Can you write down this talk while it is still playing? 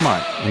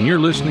Mike, and you're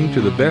listening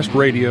to the best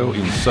radio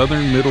in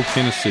southern Middle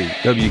Tennessee,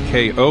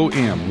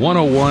 WKOM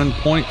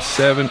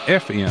 101.7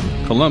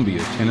 FM, Columbia,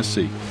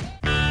 Tennessee.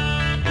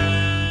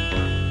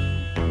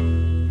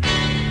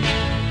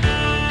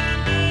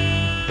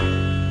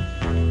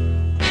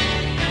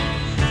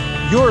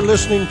 You're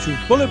listening to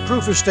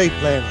Bulletproof Estate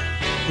Planning,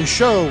 the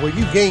show where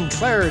you gain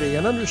clarity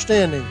and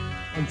understanding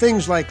on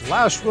things like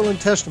last will and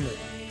testament,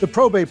 the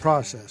probate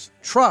process,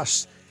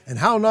 trusts, and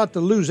how not to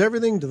lose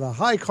everything to the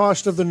high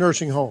cost of the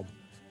nursing home.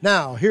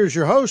 Now, here's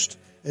your host,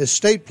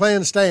 Estate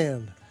Plan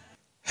Stan.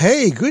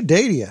 Hey, good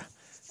day to you.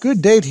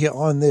 Good day to you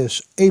on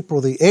this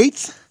April the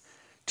 8th,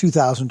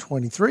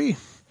 2023.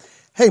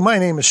 Hey, my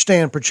name is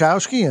Stan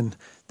Pierchoski, and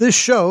this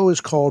show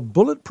is called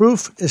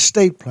Bulletproof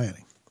Estate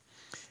Planning.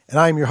 And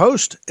I'm your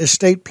host,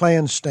 Estate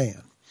Plan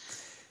Stan.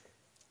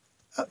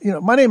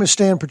 My name is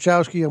Stan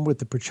Pierchoski. I'm with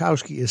the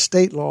Pierchoski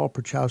Estate Law,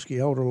 Pierchoski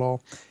Elder Law,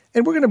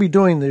 and we're going to be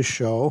doing this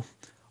show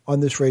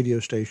on this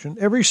radio station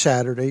every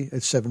Saturday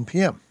at 7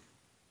 p.m.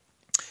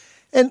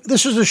 And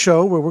this is a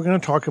show where we're going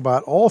to talk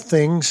about all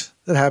things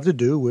that have to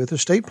do with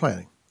estate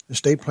planning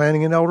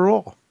and elder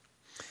law.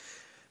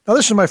 Now,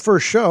 this is my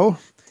first show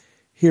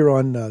here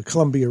on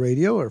Columbia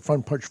Radio or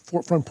Front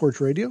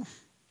Porch Radio,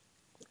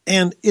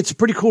 and it's a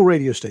pretty cool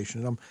radio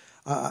station.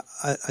 I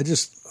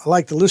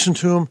like to listen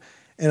to them,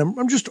 and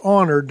I'm just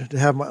honored to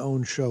have my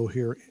own show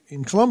here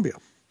in Columbia.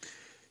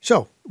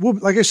 So,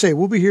 like I say,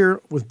 we'll be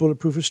here with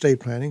Bulletproof Estate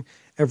Planning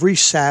every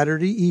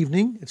Saturday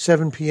evening at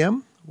 7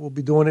 p.m. We'll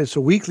be doing it. It's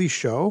a weekly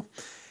show,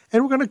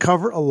 and we're going to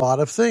cover a lot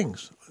of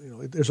things.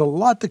 There's a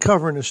lot to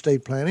cover in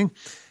estate planning.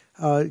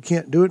 You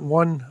can't do it in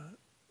one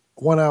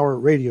hour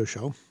radio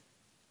show.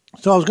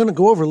 So I was going to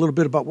go over a little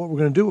bit about what we're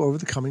going to do over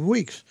the coming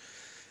weeks,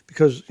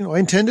 because I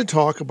intend to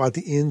talk about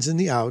the ins and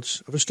the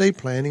outs of estate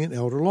planning and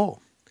elder law.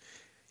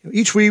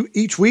 Each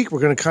week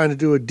we're going to kind of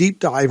do a deep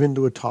dive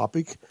into a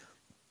topic,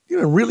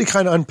 and really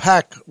kind of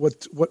unpack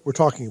what we're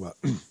talking about.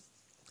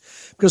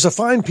 Because I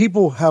find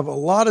people have a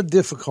lot of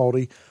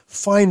difficulty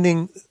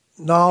finding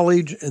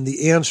knowledge and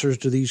the answers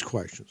to these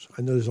questions.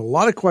 I know there's a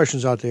lot of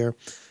questions out there.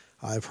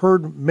 I've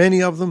heard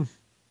many of them,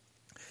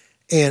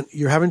 and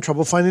you're having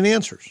trouble finding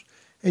answers.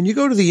 And you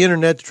go to the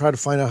internet to try to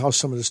find out how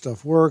some of this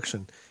stuff works,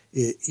 and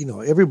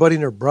everybody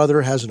and their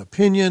brother has an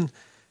opinion,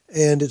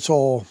 and it's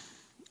all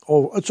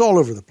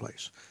over the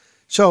place.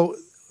 So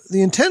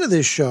the intent of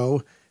this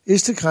show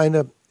is to kind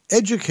of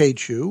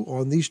educate you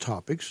on these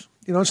topics.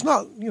 It's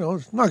not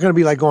going to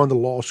be like going to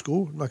law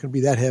school. It's not going to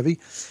be that heavy.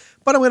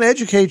 But I'm going to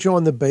educate you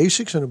on the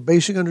basics and a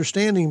basic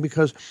understanding,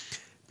 because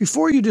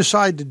before you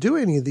decide to do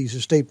any of these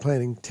estate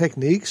planning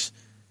techniques,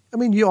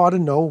 you ought to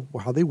know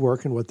how they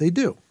work and what they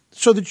do,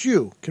 so that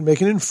you can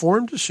make an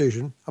informed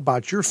decision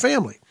about your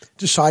family,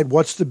 decide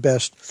what's the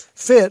best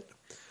fit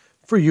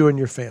for you and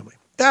your family.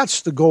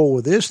 That's the goal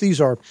with this. These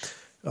are,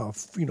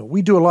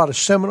 we do a lot of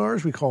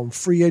seminars. We call them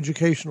free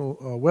educational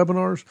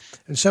webinars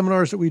and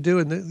seminars that we do.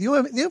 And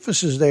the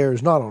emphasis there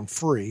is not on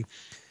free.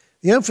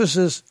 The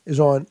emphasis is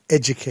on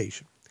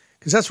education,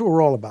 because that's what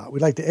we're all about. We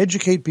like to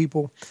educate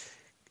people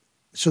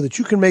so that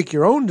you can make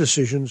your own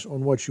decisions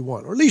on what you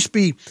want, or at least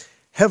be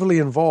heavily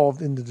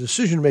involved in the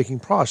decision-making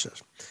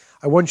process.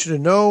 I want you to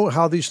know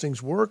how these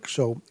things work,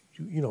 so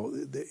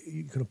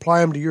you can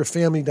apply them to your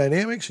family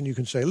dynamics, and you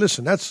can say,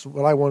 listen, that's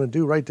what I want to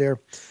do right there.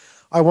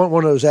 I want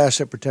one of those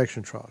asset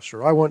protection trusts,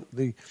 or I want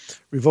the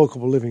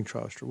revocable living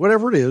trust, or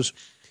whatever it is.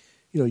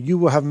 You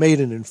will have made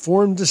an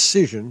informed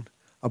decision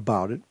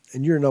about it,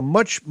 and you're in a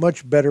much,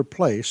 much better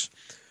place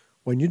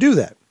when you do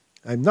that.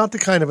 I'm not the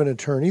kind of an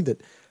attorney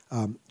that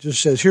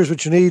just says, here's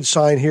what you need,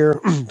 sign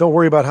here, don't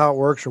worry about how it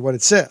works or what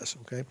it says,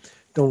 okay?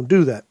 Don't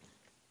do that.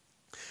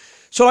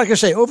 So like I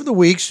say, over the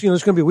weeks,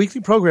 it's going to be a weekly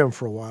program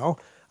for a while.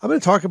 I'm going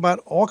to talk about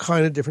all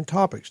kinds of different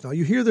topics. Now,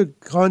 you hear the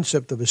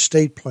concept of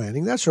estate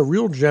planning. That's a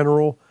real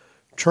general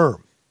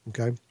term,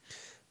 okay?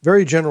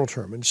 Very general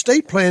term. And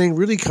estate planning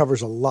really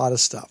covers a lot of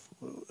stuff.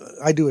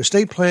 I do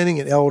estate planning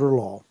and elder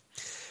law.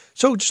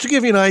 So just to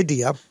give you an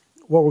idea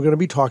what we're going to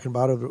be talking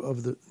about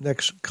over the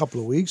next couple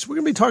of weeks, we're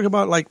going to be talking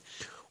about like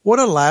what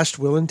a last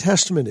will and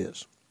testament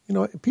is.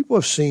 People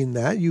have seen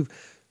that.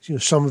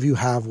 Some of you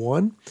have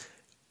one.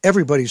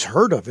 Everybody's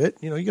heard of it.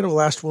 You get a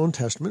last will and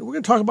testament. We're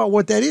going to talk about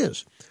what that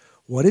is,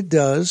 what it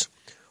does,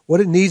 what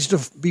it needs to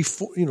be,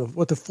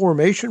 what the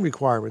formation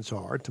requirements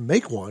are to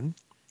make one,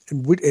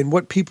 and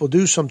what people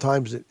do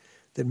sometimes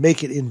that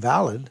make it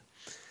invalid,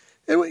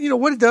 and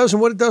what it does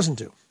and what it doesn't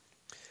do.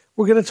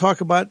 We're going to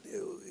talk about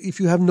if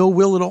you have no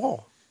will at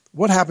all.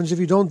 What happens if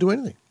you don't do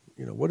anything?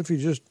 What if you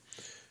just,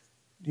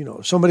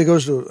 somebody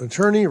goes to an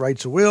attorney,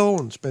 writes a will,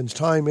 and spends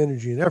time,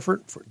 energy, and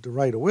effort to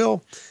write a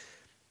will,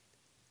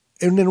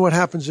 and then what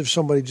happens if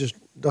somebody just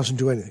doesn't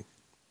do anything?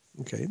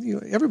 Okay,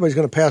 everybody's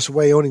going to pass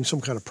away owning some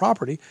kind of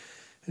property,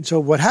 and so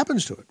what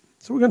happens to it?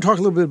 So we're going to talk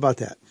a little bit about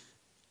that.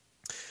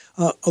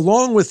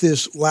 Along with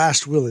this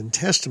last will and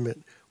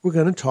testament, we're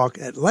going to talk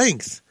at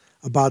length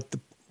about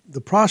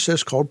the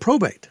process called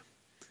probate.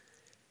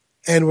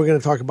 And we're going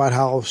to talk about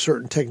how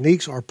certain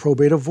techniques are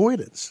probate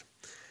avoidance.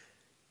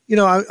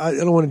 I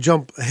don't want to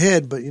jump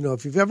ahead, but,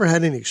 if you've ever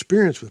had any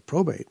experience with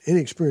probate, any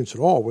experience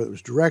at all, whether it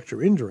was direct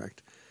or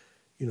indirect,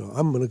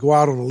 I'm going to go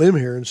out on a limb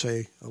here and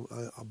say,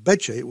 I'll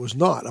bet you it was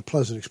not a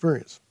pleasant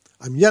experience.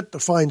 I'm yet to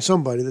find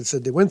somebody that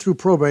said they went through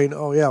probate, and,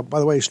 oh, yeah, by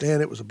the way,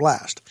 Stan, it was a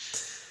blast.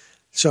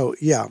 So,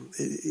 yeah,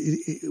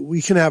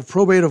 we can have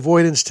probate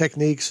avoidance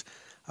techniques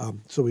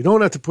so we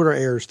don't have to put our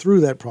heirs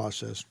through that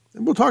process.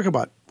 And we'll talk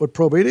about what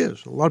probate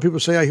is. A lot of people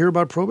say, I hear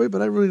about probate,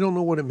 but I really don't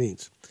know what it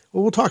means.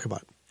 Well, we'll talk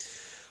about it.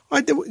 All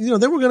right, then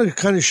we're going to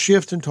kind of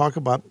shift and talk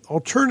about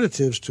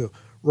alternatives to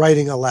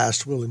writing a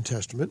last will and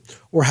testament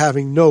or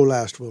having no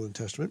last will and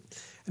testament.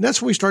 And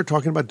that's when we start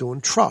talking about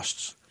doing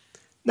trusts.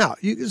 Now,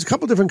 there's a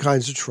couple different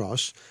kinds of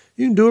trusts.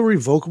 You can do a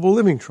revocable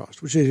living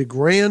trust, which is a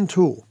grand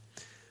tool.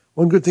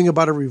 One good thing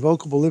about a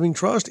revocable living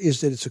trust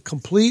is that it's a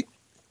complete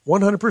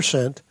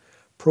 100%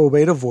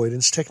 probate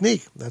avoidance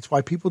technique. That's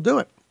why people do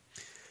it.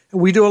 And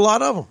we do a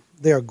lot of them.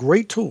 They are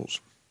great tools.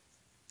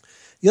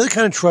 The other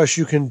kind of trust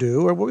you can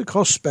do are what we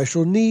call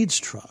special needs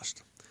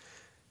trust.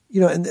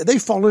 And they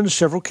fall into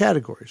several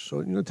categories.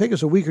 So, take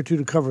us a week or two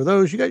to cover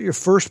those. You got your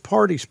first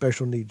party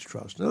special needs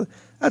trust. Now,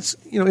 that's,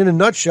 in a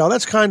nutshell,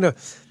 that's kind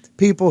of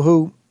people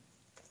who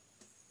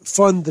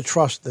fund the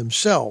trust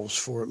themselves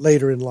for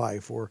later in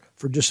life or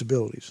for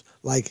disabilities.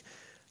 Like,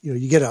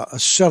 you get a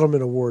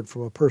settlement award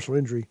from a personal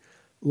injury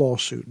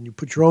lawsuit and you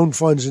put your own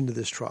funds into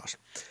this trust.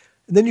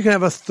 And then you can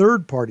have a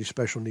third party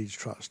special needs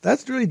trust.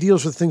 That really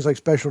deals with things like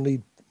special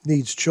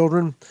needs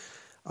children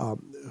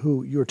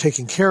who you're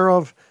taking care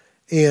of,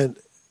 and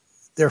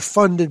they're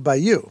funded by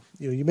you.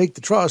 You make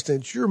the trust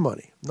and it's your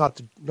money, not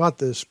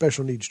the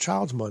special needs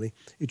child's money.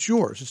 It's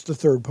yours. It's the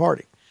third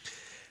party.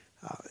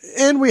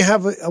 And we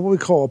have what we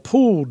call a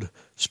pooled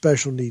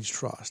special needs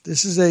trust.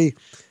 This is a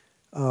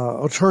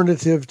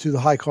alternative to the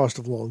high cost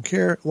of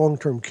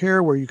long-term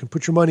care, where you can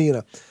put your money in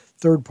a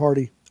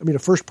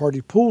first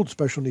party pooled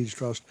special needs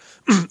trust.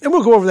 And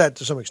we'll go over that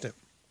to some extent.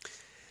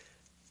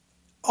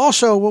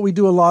 Also, what we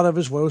do a lot of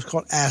is what is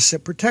called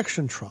asset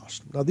protection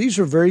trust. Now, these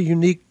are very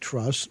unique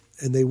trusts,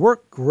 and they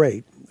work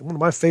great. One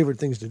of my favorite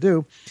things to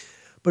do.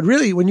 But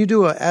really, when you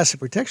do an asset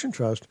protection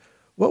trust,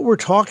 what we're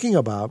talking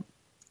about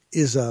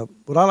is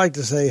what I like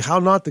to say, how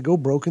not to go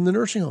broke in the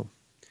nursing home.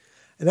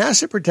 An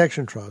asset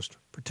protection trust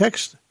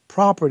protects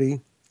property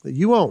that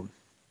you own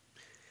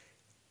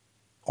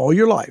all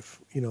your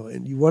life,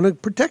 and you want to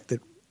protect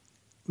it.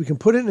 We can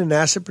put it in an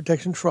asset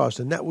protection trust,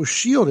 and that will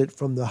shield it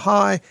from the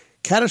high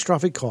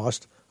catastrophic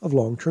cost of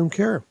long-term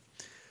care.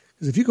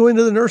 Because if you go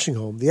into the nursing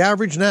home, the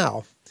average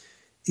now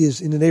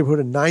is in the neighborhood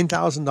of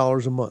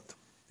 $9,000 a month.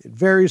 It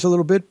varies a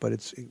little bit, but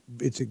it's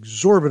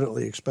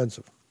exorbitantly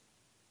expensive.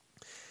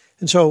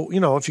 And so,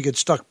 if you get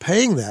stuck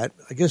paying that,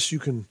 I guess you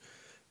can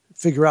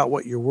figure out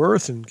what you're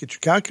worth and get your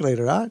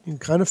calculator out and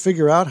kind of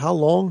figure out how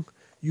long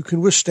you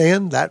can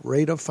withstand that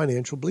rate of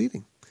financial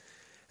bleeding.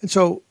 And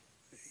so,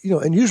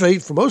 and usually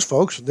for most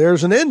folks,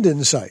 there's an end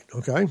in sight,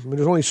 okay? I mean,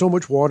 there's only so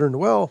much water in the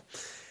well,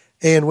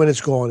 and when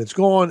it's gone, it's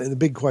gone. And the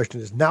big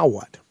question is, now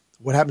what?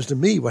 What happens to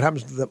me? What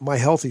happens to my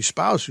healthy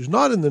spouse who's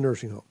not in the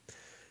nursing home?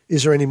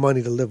 Is there any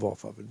money to live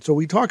off of it? So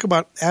we talk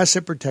about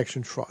asset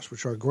protection trusts,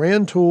 which are a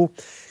grand tool,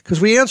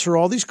 because we answer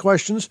all these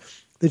questions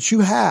that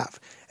you have.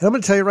 And I'm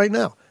going to tell you right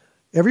now,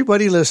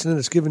 everybody listening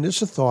that's given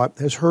this a thought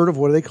has heard of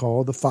what they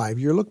call the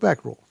 5-year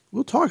look-back rule.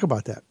 We'll talk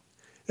about that.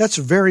 That's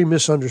very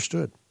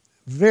misunderstood.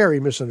 Very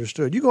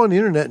misunderstood. You go on the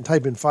internet and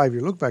type in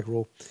 5-year look-back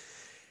rule,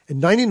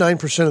 and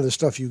 99% of the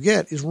stuff you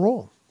get is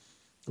wrong.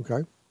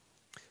 Okay?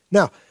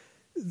 Now,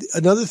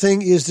 another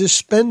thing is this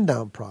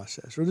spend-down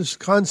process, or this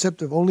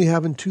concept of only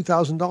having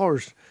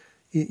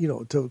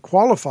 $2,000, to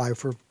qualify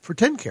for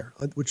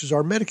TennCare, which is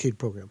our Medicaid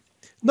program.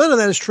 None of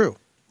that is true.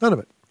 None of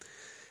it.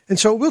 And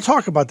so we'll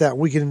talk about that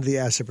when we get into the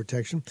asset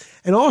protection.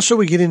 And also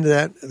we get into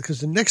that because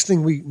the next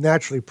thing we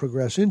naturally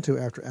progress into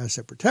after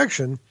asset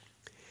protection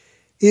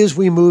is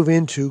we move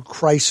into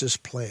crisis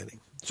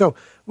planning. So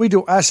we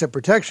do asset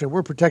protection.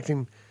 We're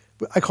protecting,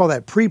 I call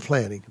that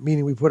pre-planning,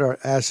 meaning we put our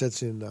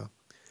assets in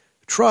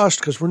trust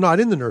because we're not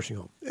in the nursing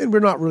home and we're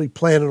not really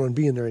planning on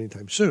being there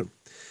anytime soon.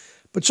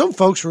 But some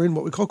folks are in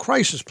what we call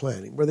crisis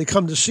planning, where they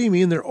come to see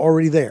me and they're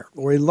already there,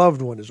 or a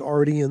loved one is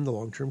already in the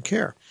long-term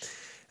care.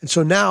 And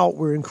so now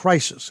we're in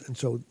crisis. And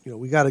so,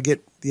 we got to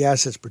get the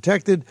assets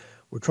protected.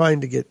 We're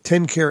trying to get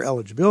TennCare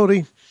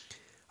eligibility.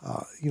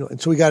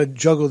 And so we got to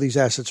juggle these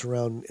assets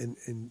around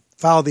and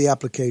file the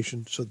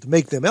application so to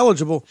make them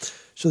eligible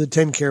so that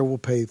TennCare will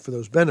pay for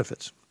those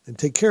benefits and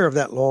take care of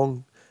that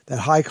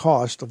high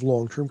cost of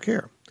long-term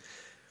care.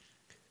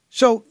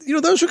 So,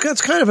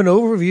 that's kind of an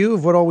overview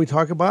of what all we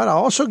talk about.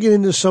 I'll also get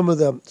into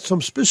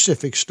some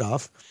specific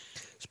stuff.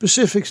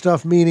 Specific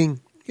stuff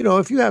meaning,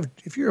 if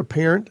you're a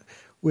parent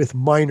with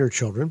minor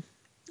children,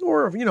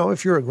 or,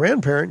 if you're a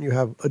grandparent and you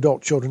have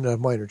adult children that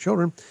have minor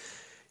children,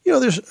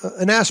 there's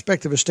an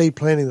aspect of estate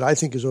planning that I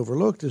think is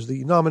overlooked is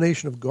the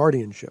nomination of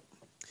guardianship.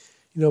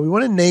 We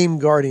want to name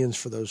guardians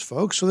for those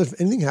folks so that if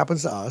anything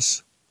happens to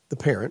us, the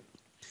parent,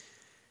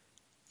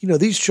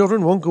 these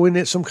children won't go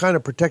into some kind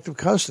of protective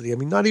custody. I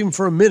mean, not even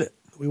for a minute.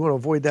 We want to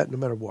avoid that no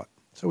matter what.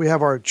 So we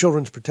have our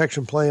children's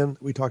protection plan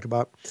we talked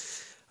about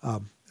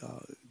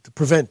to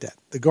prevent that,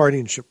 the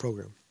guardianship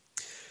program.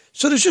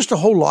 So there's just a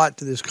whole lot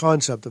to this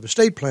concept of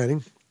estate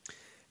planning,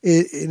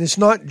 and it's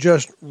not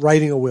just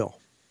writing a will,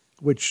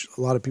 which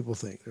a lot of people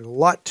think. There's a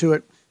lot to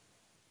it.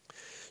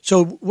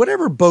 So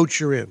whatever boat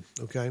you're in,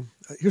 okay,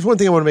 here's one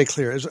thing I want to make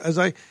clear. As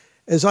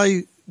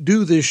I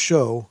do this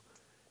show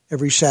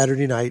every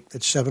Saturday night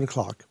at 7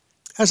 o'clock,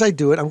 as I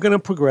do it, I'm going to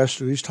progress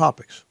through these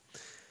topics.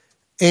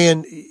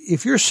 And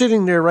if you're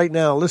sitting there right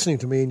now listening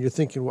to me and you're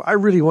thinking, well, I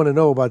really want to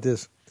know about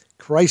this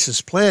crisis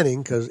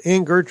planning because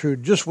Aunt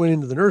Gertrude just went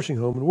into the nursing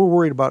home and we're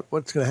worried about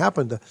what's going to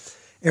happen to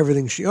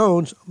everything she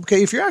owns.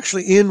 Okay, if you're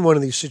actually in one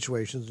of these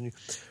situations and you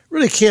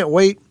really can't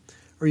wait,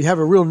 or you have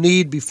a real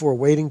need before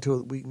waiting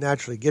till we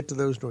naturally get to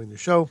those during the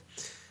show,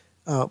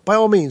 by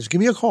all means,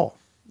 give me a call,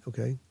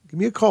 okay? Give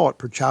me a call at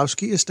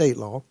Pierchoski Estate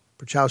Law,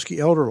 Pierchoski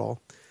Elder Law,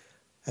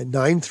 at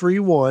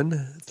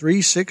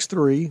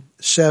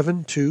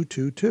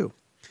 931-363-7222.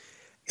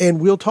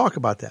 And we'll talk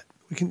about that.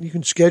 You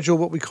can schedule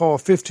what we call a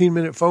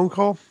 15-minute phone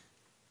call.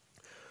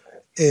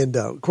 And,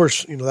 of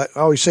course, I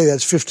always say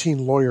that's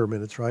 15 lawyer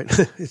minutes, right?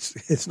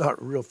 It's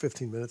not real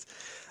 15 minutes.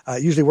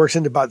 It usually works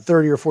into about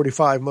 30 or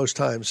 45 most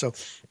times. So,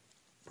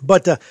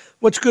 but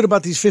what's good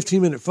about these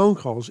 15-minute phone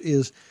calls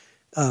is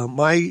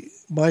my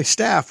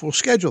staff will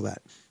schedule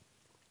that.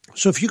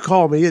 So if you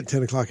call me at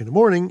 10 o'clock in the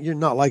morning, you're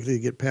not likely to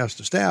get past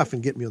the staff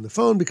and get me on the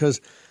phone because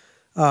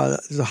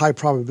there's a high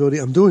probability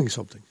I'm doing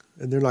something.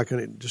 And they're not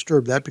going to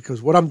disturb that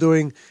because what I'm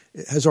doing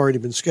has already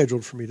been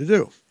scheduled for me to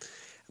do.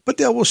 But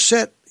they will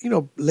set,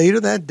 later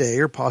that day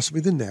or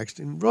possibly the next,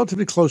 in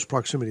relatively close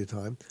proximity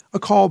time, a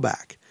call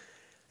back.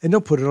 And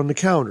they'll put it on the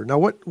calendar. Now,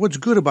 what's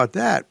good about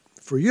that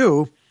for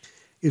you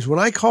is when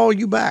I call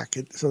you back,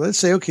 so let's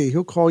say, okay,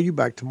 he'll call you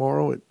back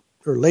tomorrow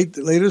or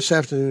later this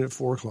afternoon at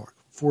 4 o'clock,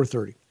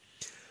 4:30.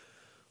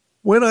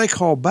 When I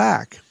call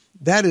back,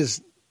 that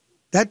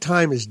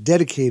time is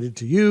dedicated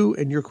to you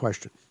and your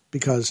question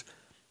because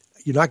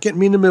you're not getting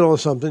me in the middle of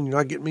something. You're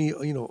not getting me,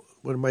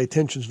 when my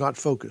attention's not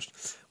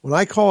focused. When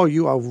I call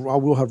you, I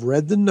will have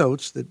read the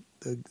notes that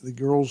the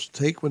girls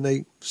take when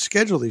they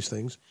schedule these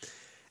things,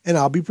 and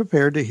I'll be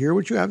prepared to hear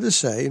what you have to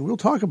say, and we'll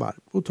talk about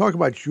it. We'll talk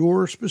about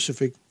your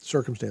specific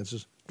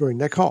circumstances during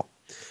that call.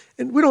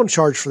 And we don't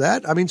charge for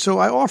that. So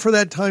I offer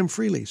that time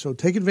freely, so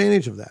take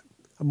advantage of that.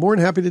 I'm more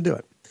than happy to do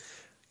it.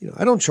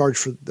 I don't charge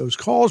for those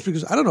calls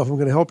because I don't know if I'm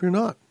going to help you or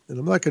not. And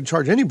I'm not going to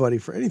charge anybody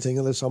for anything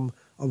unless I'm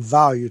of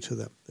value to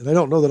them. And I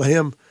don't know that I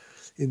am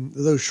in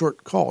those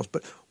short calls.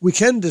 But we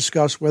can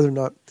discuss whether or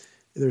not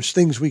there's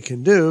things we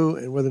can do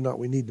and whether or not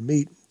we need to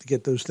meet to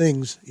get those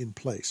things in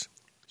place.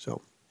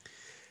 So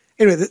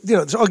anyway,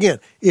 so again,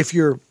 if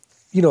you're,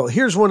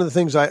 here's one of the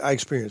things I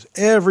experience.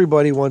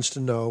 Everybody wants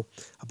to know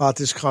about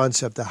this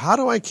concept of how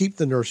do I keep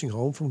the nursing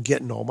home from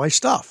getting all my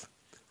stuff,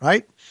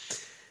 right?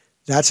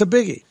 That's a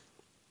biggie.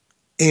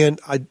 And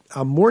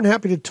I'm more than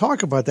happy to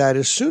talk about that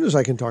as soon as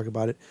I can talk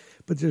about it.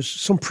 But there's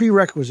some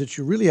prerequisites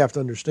you really have to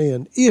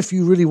understand if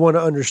you really want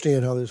to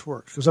understand how this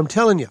works. Because I'm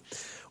telling you,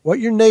 what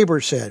your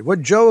neighbor said,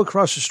 what Joe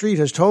across the street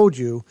has told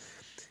you,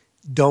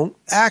 don't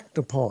act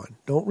upon,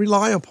 don't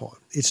rely upon.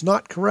 It's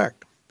not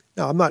correct.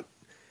 Now, I'm not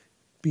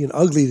being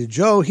ugly to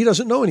Joe. He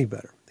doesn't know any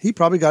better. He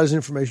probably got his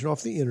information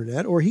off the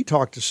internet or he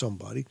talked to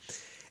somebody.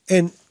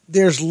 And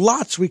there's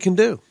lots we can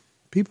do.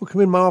 People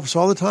come in my office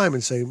all the time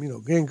and say,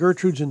 Aunt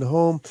Gertrude's in the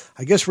home.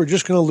 I guess we're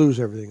just going to lose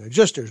everything. I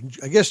guess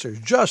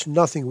there's just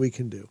nothing we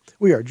can do.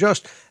 We are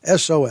just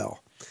SOL.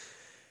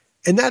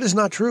 And that is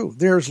not true.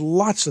 There's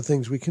lots of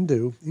things we can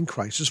do in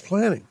crisis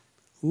planning.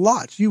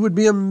 Lots. You would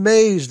be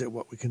amazed at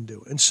what we can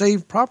do and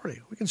save property.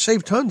 We can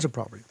save tons of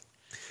property.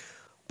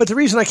 But the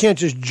reason I can't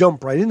just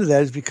jump right into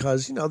that is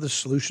because, the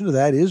solution to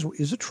that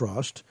is a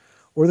trust,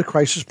 or the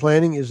crisis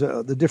planning is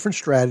the different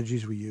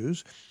strategies we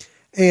use.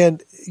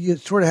 And you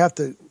sort of have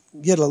to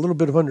get a little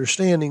bit of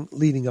understanding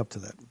leading up to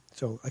that.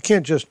 So I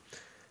can't just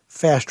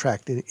fast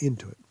track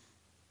into it.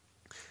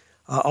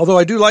 Although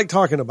I do like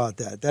talking about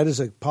that. That is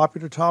a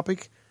popular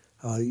topic.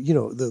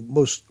 The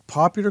most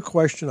popular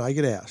question I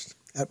get asked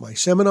at my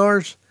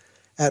seminars,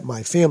 at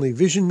my family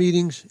vision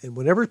meetings, and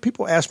whenever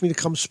people ask me to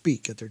come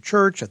speak at their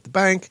church, at the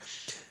bank,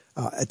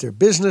 at their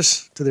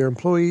business, to their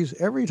employees,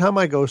 every time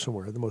I go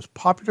somewhere, the most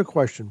popular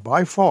question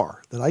by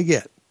far that I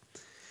get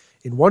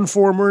in one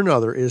form or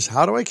another is,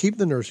 how do I keep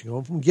the nursing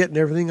home from getting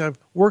everything I've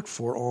worked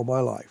for all my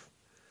life?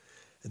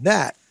 And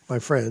that, my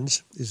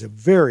friends, is a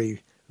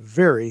very,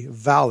 very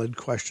valid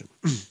question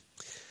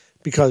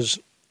because,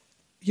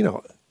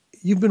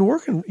 you've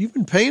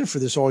been paying for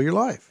this all your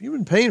life. You've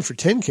been paying for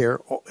TennCare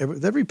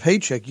with every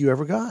paycheck you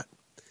ever got.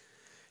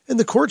 And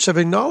the courts have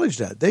acknowledged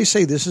that. They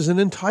say this is an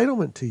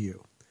entitlement to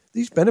you.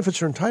 These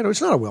benefits are entitled.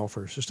 It's not a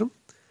welfare system.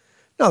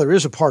 Now, there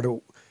is a part of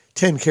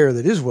TennCare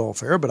that is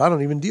welfare, but I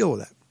don't even deal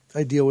with that.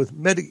 I deal with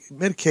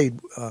Medicaid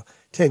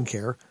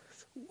TennCare,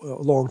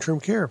 long-term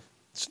care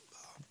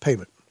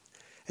payment.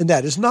 And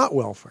that is not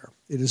welfare.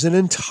 It is an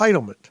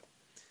entitlement.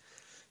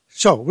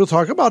 So we'll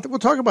talk about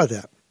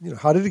that.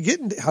 How did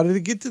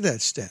it get to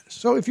that status?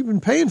 So if you've been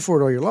paying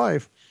for it all your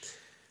life,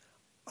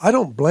 I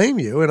don't blame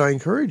you, and I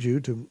encourage you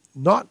to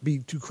not be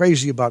too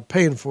crazy about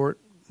paying for it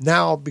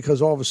now,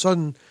 because all of a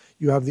sudden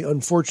you have the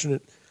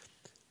unfortunate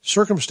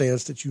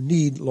circumstance that you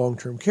need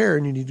long-term care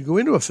and you need to go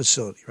into a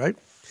facility, right?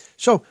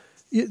 So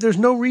there's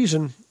no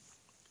reason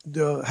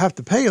to have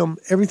to pay them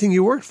everything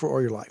you worked for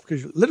all your life,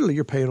 because literally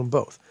you're paying them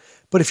both.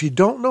 But if you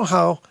don't know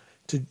how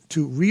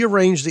to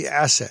rearrange the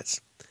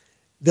assets,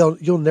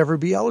 you'll never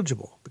be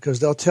eligible, because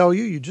they'll tell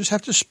you just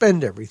have to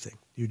spend everything.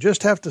 You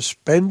just have to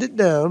spend it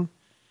down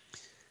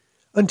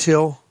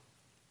until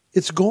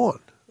it's gone.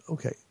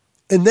 Okay.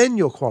 And then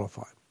you'll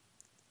qualify.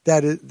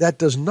 That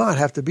does not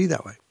have to be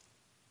that way.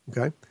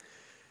 Okay.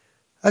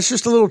 That's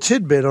just a little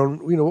tidbit on,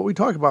 what we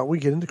talk about when we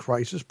get into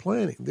crisis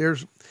planning.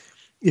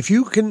 If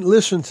you can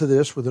listen to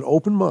this with an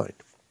open mind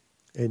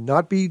and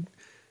not be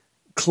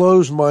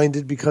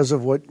closed-minded because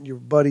of what your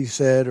buddy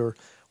said or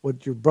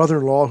what your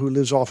brother-in-law who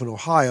lives off in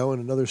Ohio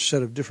and another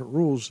set of different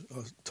rules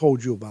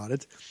told you about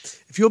it,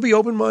 if you'll be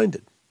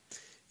open-minded,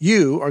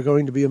 you are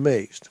going to be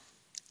amazed.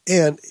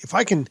 And if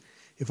I can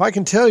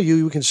tell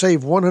you can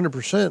save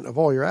 100% of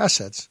all your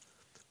assets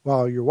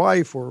while your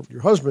wife or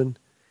your husband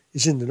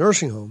is in the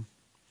nursing home,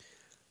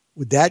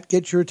 would that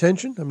get your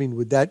attention? I mean,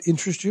 would that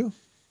interest you?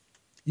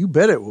 You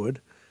bet it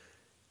would.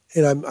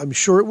 And I'm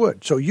sure it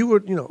would. So you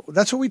would,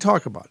 that's what we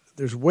talk about.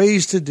 There's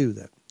ways to do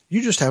that.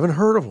 You just haven't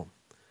heard of them.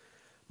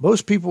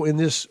 Most people in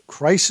this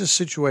crisis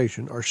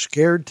situation are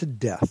scared to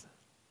death,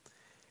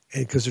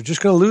 and because they're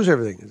just going to lose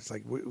everything. It's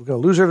like, we're going to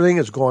lose everything.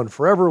 It's gone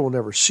forever. We'll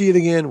never see it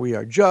again. We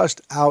are just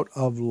out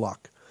of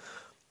luck.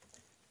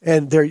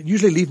 And they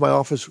usually leave my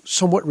office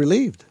somewhat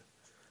relieved,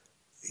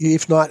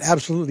 if not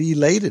absolutely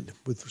elated,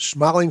 with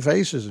smiling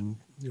faces, and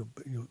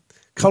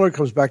color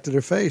comes back to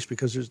their face,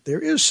 because there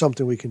is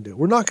something we can do.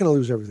 We're not going to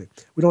lose everything.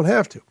 We don't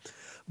have to.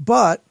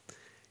 But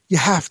you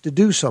have to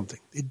do something.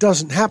 It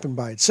doesn't happen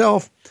by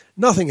itself.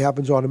 Nothing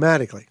happens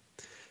automatically.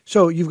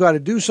 So you've got to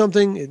do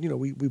something. And,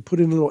 we put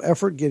in a little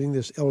effort getting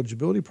this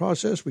eligibility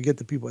process. We get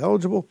the people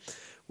eligible.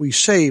 We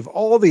save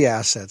all the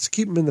assets,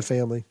 keep them in the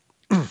family.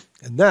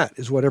 And that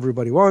is what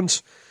everybody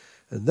wants.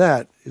 And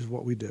that is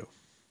what we do.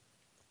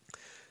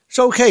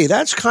 So, okay,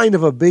 that's kind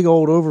of a big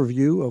old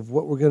overview of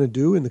what we're going to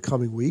do in the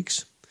coming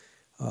weeks.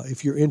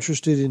 If you're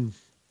interested in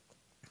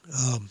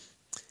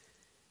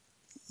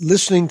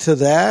listening to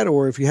that,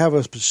 or if you have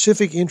a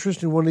specific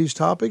interest in one of these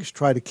topics,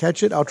 try to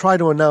catch it. I'll try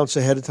to announce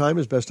ahead of time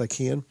as best I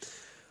can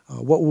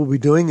what we'll be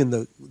doing in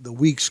the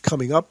weeks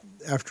coming up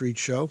after each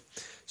show.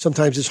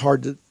 Sometimes it's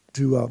hard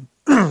to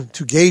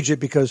gauge it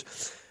because,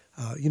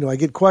 I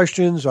get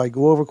questions, I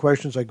go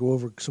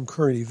over some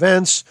current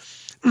events,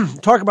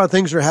 talk about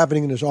things that are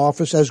happening in this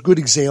office as good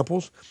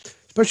examples,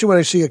 especially when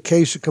I see a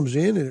case that comes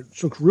in and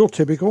it looks real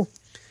typical.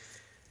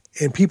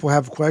 And people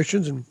have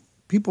questions, and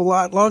people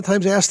a lot of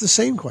times ask the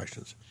same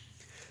questions.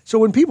 So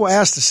when people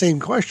ask the same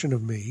question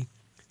of me,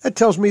 that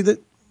tells me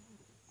that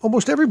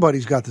almost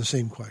everybody's got the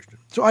same question.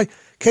 So I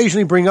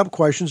occasionally bring up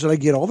questions that I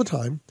get all the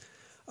time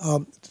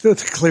to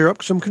clear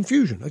up some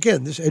confusion.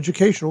 Again, this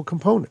educational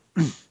component.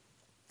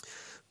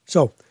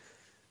 So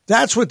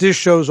that's what this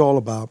show's all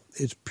about.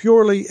 It's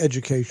purely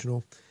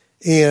educational.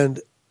 And,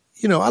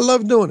 I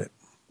love doing it.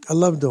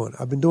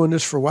 I've been doing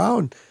this for a while,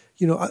 and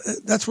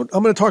that's what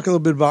I'm going to talk a little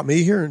bit about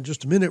me here in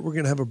just a minute. We're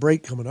going to have a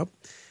break coming up.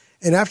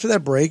 And after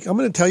that break, I'm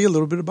going to tell you a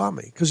little bit about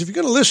me. Because if you're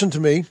going to listen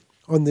to me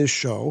on this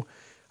show,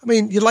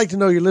 you'd like to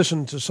know you're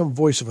listening to some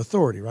voice of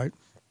authority, right?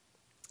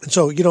 And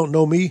so you don't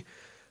know me.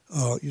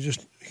 You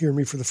just hear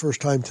me for the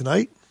first time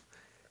tonight.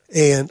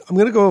 And I'm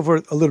going to go over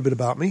a little bit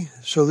about me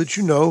so that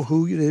you know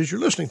who it is you're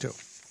listening to.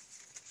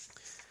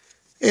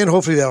 And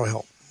hopefully that'll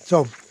help.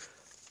 So,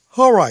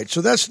 all right.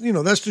 So that's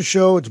the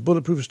show. It's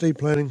Bulletproof Estate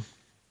Planning.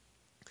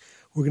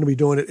 We're going to be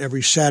doing it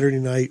every Saturday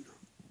night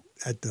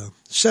at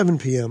 7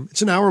 p.m.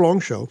 It's an hour-long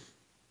show,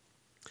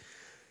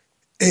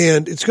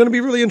 and it's going to be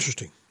really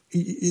interesting.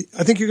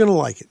 I think you're going to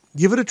like it.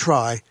 Give it a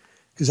try,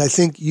 because I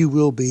think you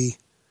will be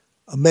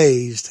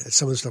amazed at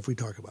some of the stuff we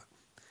talk about.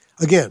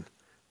 Again,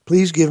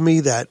 please give me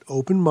that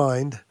open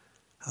mind,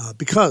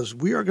 because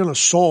we are going to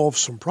solve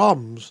some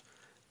problems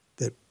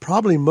that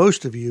probably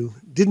most of you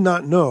did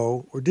not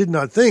know or did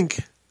not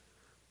think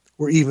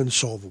were even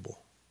solvable.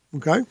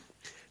 Okay?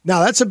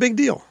 Now, that's a big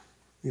deal.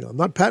 I'm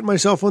not patting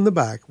myself on the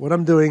back. What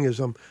I'm doing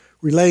is I'm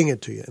relaying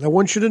it to you. And I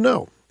want you to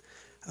know.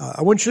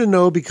 I want you to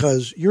know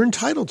because you're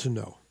entitled to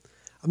know.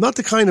 I'm not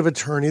the kind of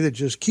attorney that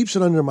just keeps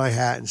it under my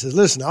hat and says,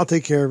 listen, I'll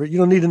take care of it. You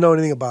don't need to know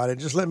anything about it.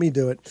 Just let me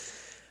do it.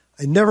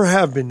 I never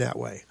have been that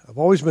way. I've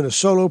always been a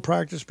solo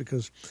practice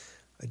because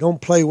I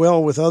don't play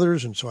well with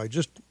others, and so I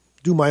just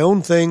do my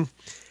own thing.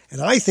 And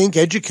I think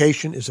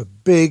education is a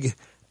big,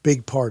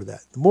 big part of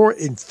that. The more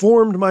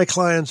informed my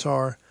clients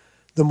are,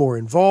 the more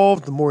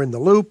involved, the more in the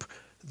loop,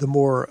 the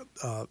more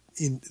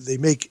they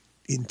make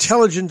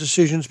intelligent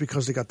decisions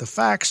because they got the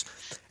facts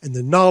and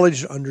the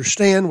knowledge to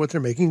understand what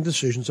they're making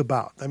decisions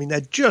about.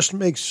 That just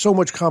makes so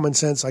much common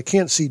sense. I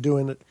can't see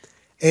doing it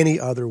any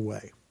other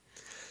way.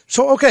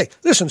 So, okay,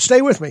 listen,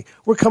 stay with me.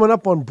 We're coming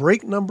up on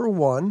break number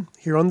 1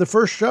 here on the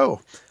first show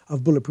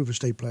of Bulletproof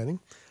Estate Planning.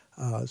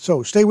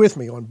 So stay with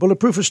me on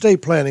Bulletproof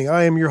Estate Planning.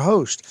 I am your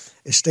host,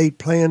 Estate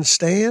Plan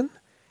Stan,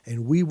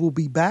 and we will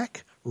be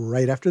back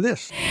right after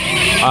this.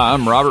 Hi,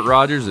 I'm Robert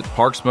Rogers at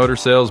Parks Motor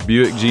Sales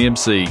Buick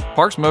GMC.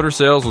 Parks Motor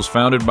Sales was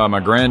founded by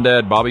my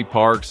granddad, Bobby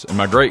Parks, and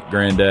my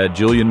great-granddad,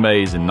 Julian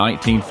Mays, in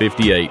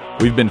 1958.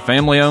 We've been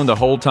family-owned the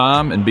whole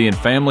time, and being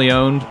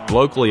family-owned,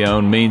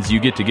 locally-owned means you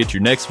get to get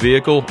your next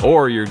vehicle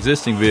or your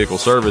existing vehicle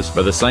serviced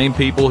by the same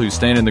people who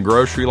stand in the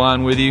grocery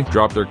line with you,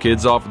 drop their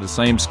kids off at the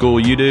same school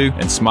you do,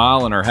 and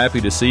smile and are happy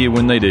to see you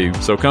when they do.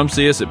 So come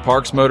see us at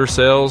Parks Motor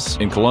Sales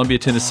in Columbia,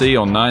 Tennessee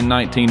on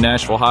 919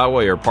 Nashville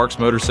Highway or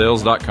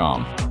parksmotorsales.com.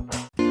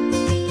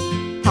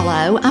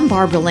 Hello, I'm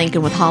Barbara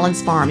Lincoln with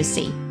Holland's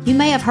Pharmacy. You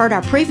may have heard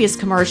our previous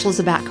commercials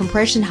about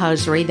compression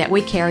hosiery that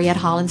we carry at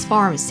Holland's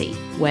Pharmacy.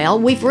 Well,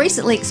 we've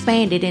recently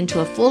expanded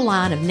into a full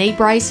line of knee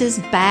braces,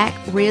 back,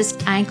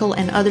 wrist, ankle,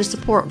 and other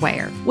support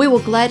wear. We will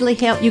gladly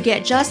help you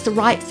get just the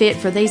right fit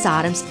for these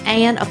items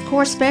and, of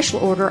course, special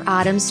order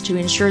items to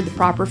ensure the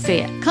proper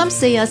fit. Come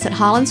see us at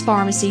Holland's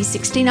Pharmacy,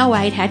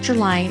 1608 Hatcher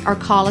Lane, or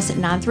call us at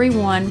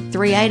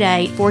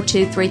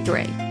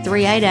 931-388-4233.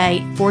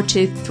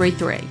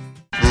 388-4233.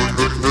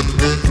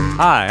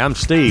 Hi, I'm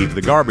Steve,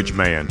 the garbage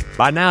man.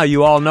 By now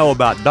you all know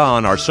about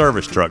Don, our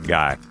service truck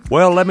guy.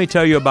 Well, let me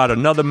tell you about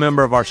another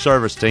member of our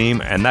service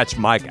team, and that's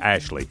Mike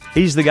Ashley.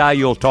 He's the guy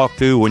you'll talk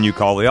to when you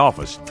call the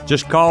office.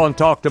 Just call and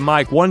talk to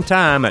Mike one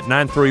time at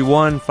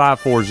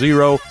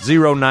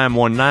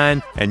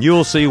 931-540-0919, and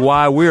you'll see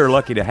why we're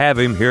lucky to have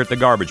him here at the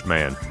Garbage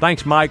Man.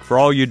 Thanks, Mike, for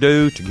all you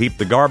do to keep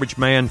the Garbage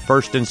Man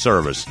first in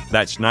service.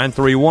 That's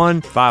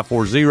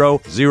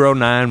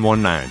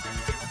 931-540-0919.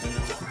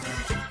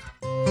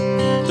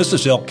 This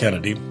is Elk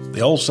Kennedy. The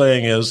old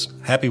saying is,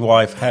 happy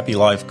wife, happy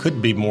life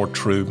could be more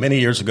true.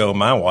 Many years ago,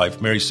 my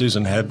wife, Mary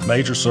Susan, had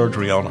major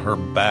surgery on her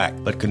back,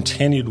 but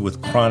continued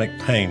with chronic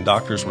pain.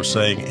 Doctors were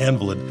saying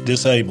invalid,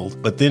 disabled.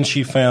 But then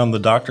she found the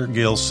Dr.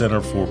 Gill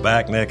Center for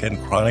Back, Neck,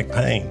 and Chronic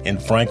Pain in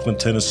Franklin,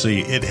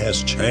 Tennessee. It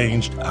has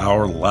changed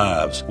our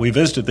lives. We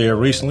visited there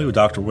recently with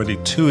Dr. Wendy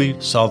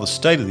Toohey, saw the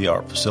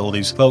state-of-the-art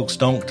facilities. Folks,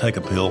 don't take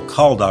a pill.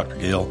 Call Dr.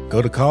 Gill.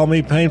 Go to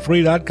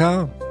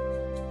callmepainfree.com.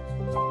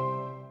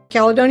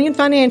 Caledonian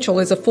Financial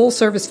is a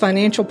full-service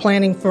financial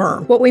planning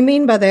firm. What we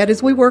mean by that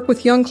is we work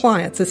with young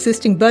clients,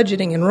 assisting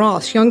budgeting and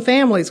Roth, young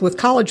families with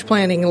college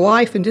planning,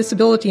 life and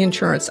disability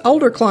insurance,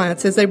 older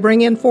clients as they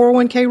bring in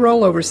 401k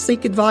rollovers,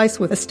 seek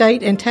advice with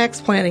estate and tax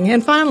planning,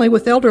 and finally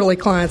with elderly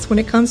clients when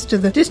it comes to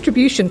the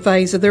distribution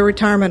phase of their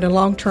retirement and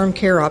long-term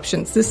care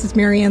options. This is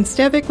Marianne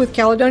Stevick with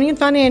Caledonian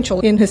Financial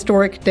in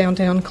historic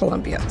downtown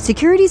Columbia.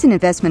 Securities and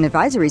investment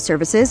advisory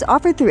services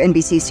offered through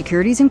NBC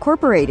Securities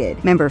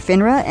Incorporated, member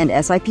FINRA and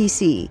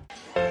SIPC.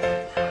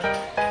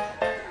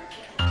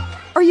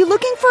 Are you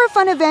looking for a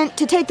fun event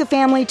to take the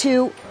family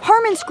to?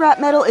 Harmon Scrap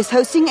Metal is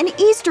hosting an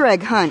Easter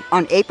egg hunt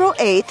on April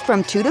 8th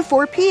from 2 to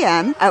 4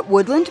 p.m. at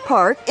Woodland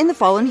Park in the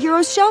Fallen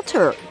Heroes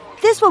Shelter.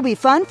 This will be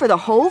fun for the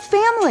whole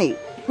family.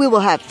 We will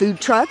have food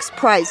trucks,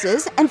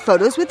 prizes, and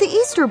photos with the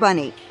Easter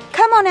Bunny.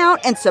 Come on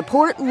out and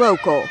support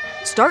local.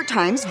 Start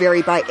times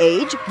vary by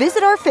age.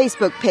 Visit our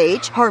Facebook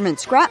page, Harmon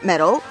Scrap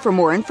Metal, for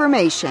more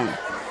information.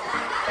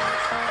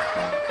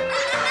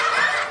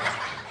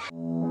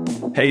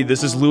 Hey,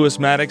 this is Lewis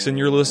Maddox, and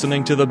you're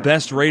listening to the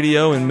best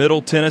radio in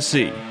Middle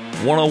Tennessee,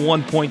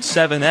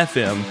 101.7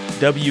 FM,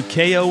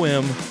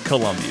 WKOM,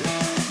 Columbia.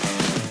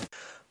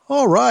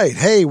 All right.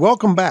 Hey,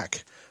 welcome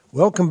back.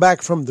 Welcome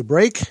back from the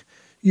break.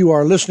 You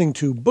are listening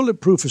to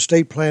Bulletproof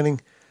Estate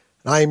Planning,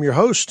 and I am your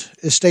host,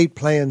 Estate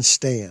Plan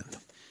Stan.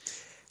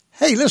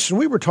 Hey, listen,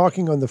 we were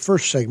talking on the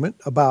first segment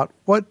about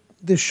what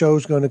this show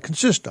is going to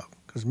consist of.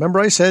 Because remember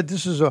I said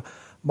this is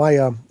my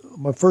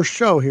first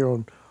show here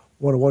on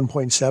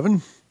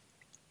 101.7.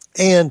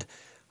 And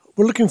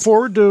we're looking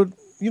forward to,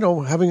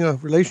 having a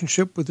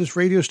relationship with this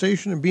radio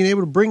station and being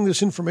able to bring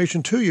this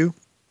information to you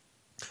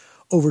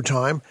over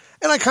time.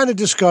 And I kind of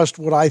discussed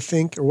what I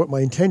think or what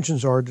my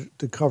intentions are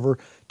to cover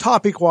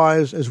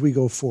topic-wise as we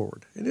go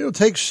forward. And it'll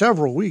take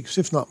several weeks,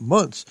 if not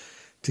months,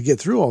 to get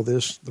through all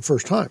this the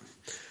first time.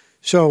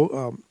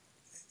 So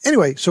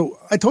anyway, so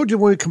I told you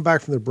when we come back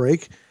from the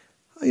break,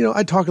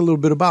 I'd talk a little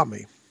bit about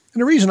me.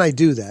 And the reason I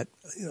do that,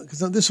 because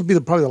this will be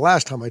probably the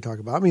last time I talk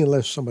about me,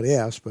 unless somebody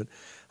asks, but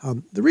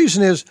the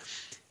reason is,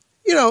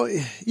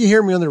 you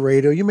hear me on the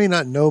radio, you may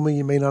not know me,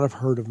 you may not have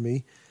heard of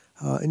me,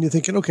 and you're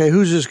thinking, okay,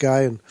 who's this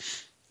guy, and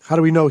how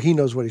do we know he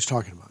knows what he's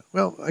talking about?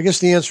 Well, I guess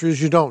the answer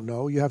is you don't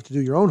know. You have to do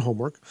your own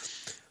homework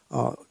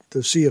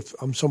to see if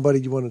I'm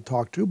somebody you want to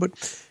talk to. But,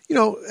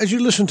 as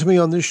you listen to me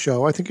on this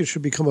show, I think it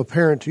should become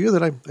apparent to you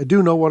that I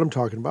do know what I'm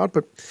talking about,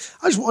 but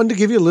I just wanted to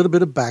give you a little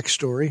bit of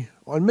backstory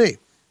on me,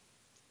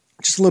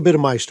 just a little bit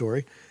of my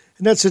story,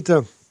 and that's it.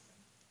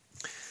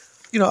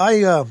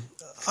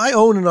 I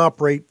own and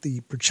operate the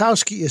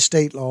Pierchoski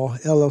Estate Law,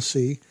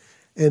 LLC,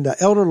 and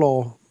elder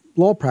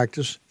law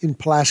practice in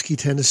Pulaski,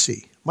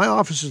 Tennessee. My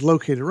office is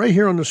located right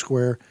here on the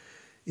square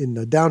in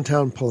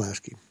downtown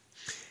Pulaski.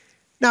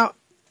 Now,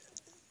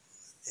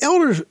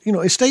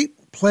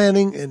 estate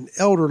planning and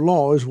elder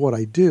law is what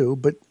I do,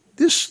 but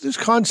this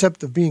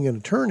concept of being an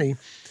attorney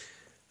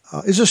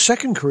is a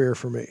second career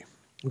for me.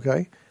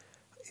 Okay,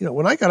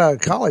 when I got out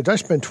of college, I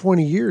spent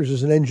 20 years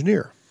as an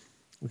engineer.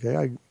 Okay,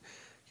 I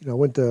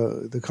went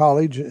to the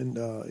college and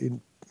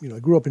I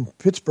grew up in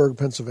Pittsburgh,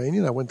 Pennsylvania.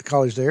 And I went to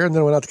college there, and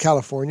then I went out to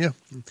California,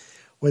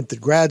 went to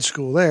grad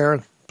school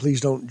there.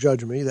 Please don't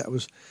judge me. That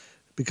was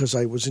because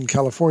I was in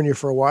California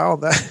for a while.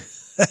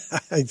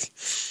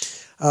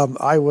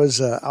 I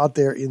was out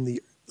there in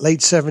the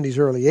late 70s,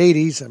 early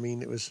 80s. I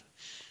mean, it was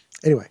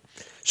anyway.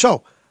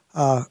 So,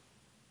 I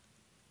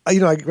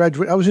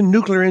graduated. I was in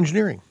nuclear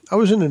engineering. I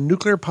was in the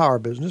nuclear power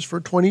business for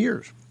 20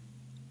 years.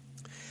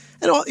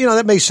 And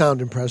that may sound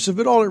impressive,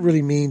 but all it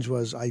really means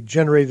was I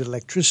generated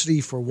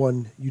electricity for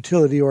one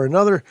utility or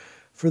another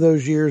for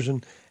those years,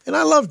 and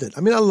I loved it.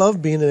 I mean, I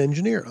love being an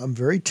engineer. I'm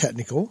very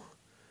technical.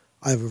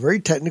 I have a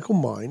very technical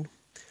mind.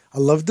 I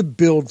love to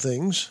build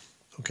things,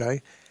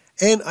 okay?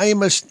 And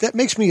that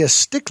makes me a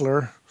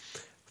stickler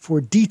for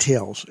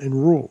details and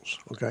rules,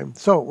 okay?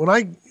 So when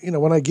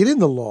I get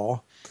into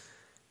law,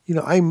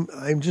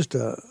 I'm just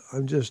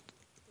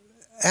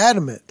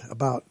adamant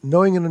about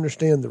knowing and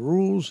understand the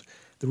rules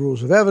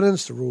of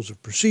evidence, the rules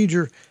of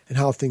procedure, and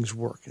how things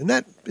work. And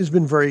that has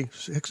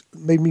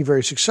made me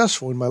very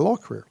successful in my law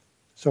career.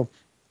 So,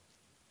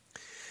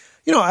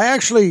 I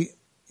actually,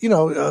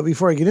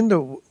 before I get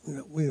into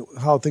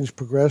how things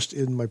progressed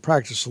in my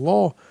practice of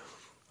law,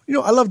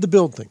 I love to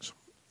build things.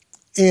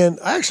 And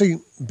I actually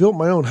built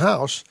my own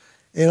house,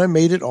 and I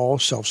made it all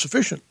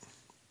self-sufficient,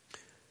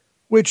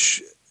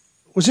 which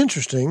was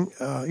interesting.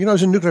 I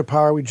was in nuclear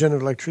power. We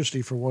generated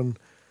electricity for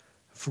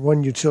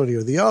one utility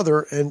or the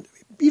other, and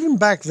even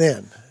back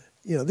then,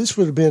 this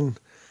would have been,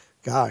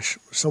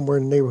 somewhere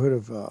in the neighborhood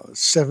of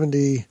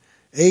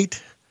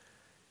 78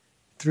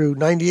 through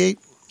 98.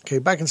 Okay,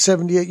 back in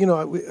 78,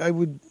 I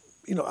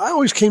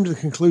always came to the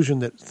conclusion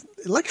that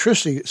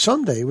electricity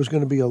someday was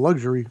going to be a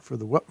luxury for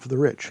the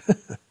rich.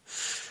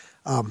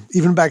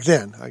 Even back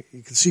then,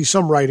 you could see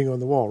some writing on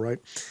the wall, right?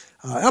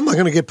 I'm not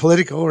going to get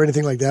political or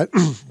anything like that,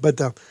 but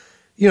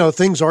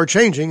things are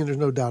changing, and there's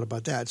no doubt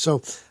about that.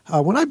 So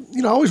when I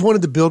always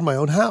wanted to build my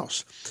own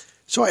house.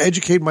 So I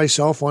educated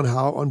myself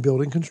on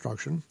building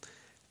construction.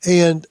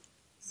 And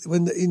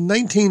in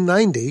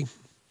 1990,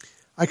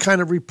 I kind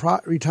of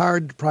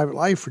retired to private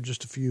life for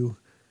just a few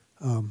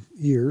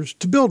years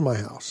to build my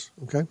house,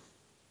 okay?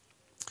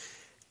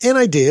 And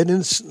I did, and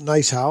it's a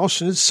nice house,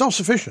 and it's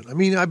self-sufficient. I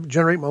mean, I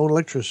generate my own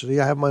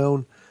electricity. I have my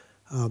own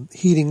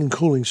heating and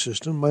cooling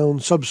system, my own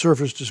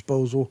subsurface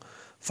disposal,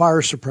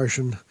 fire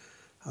suppression,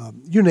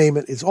 you name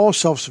it. It's all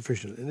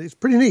self-sufficient, and it's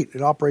pretty neat.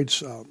 It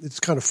operates,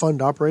 it's kind of fun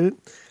to operate it.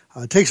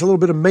 It takes a little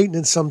bit of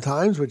maintenance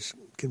sometimes, which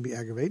can be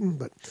aggravating,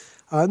 but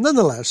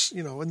nonetheless,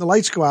 when the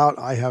lights go out,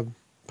 I have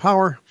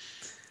power,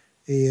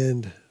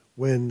 and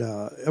when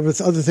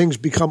other things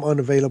become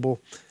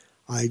unavailable,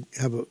 I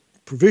have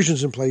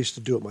provisions in place to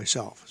do it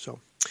myself. So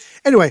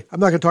anyway, I'm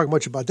not going to talk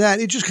much about that.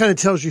 It just kind of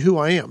tells you who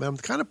I am. I'm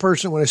the kind of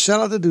person, when I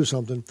set out to do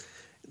something,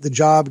 the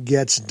job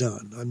gets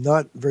done. I'm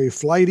not very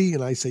flighty,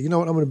 and I say, I'm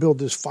going to build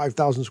this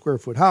 5,000 square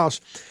foot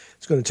house.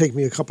 It's going to take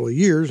me a couple of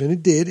years, and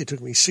it did. It took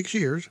me 6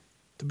 years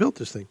to build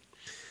this thing.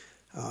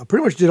 I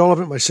pretty much did all of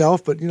it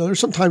myself, but there's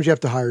sometimes you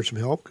have to hire some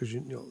help because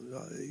you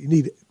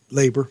need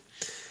labor.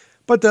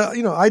 But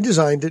I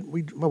designed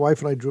it. My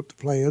wife and I drew up the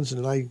plans,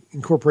 and then I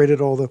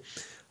incorporated all the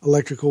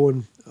electrical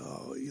and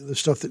the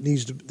stuff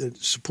that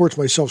supports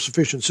my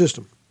self-sufficient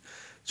system.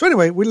 So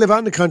anyway, we live out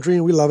in the country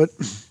and we love it.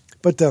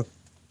 But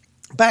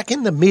back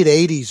in the mid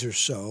 '80s or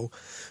so,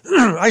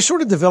 I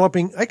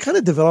kind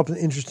of developed an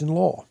interest in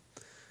law.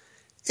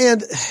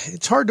 And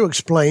it's hard to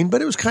explain, but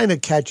it was kind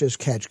of catch as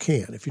catch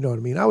can, if you know what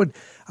I mean. I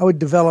would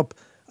develop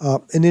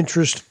an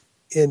interest,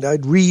 and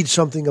I'd read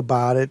something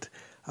about it,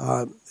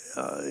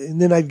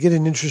 and then I'd get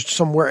an interest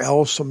somewhere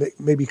else, so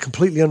maybe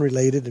completely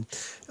unrelated, and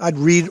I'd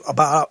read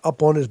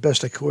up on it as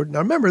best I could. Now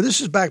remember,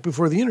 this is back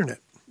before the internet,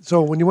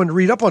 so when you wanted to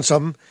read up on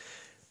something,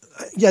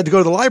 you had to go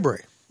to the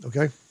library,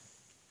 okay?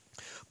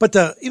 But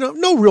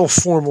no real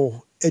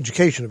formal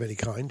education of any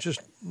kind,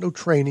 just no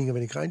training of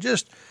any kind,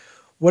 just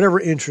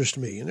whatever interested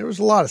me. And there was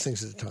a lot of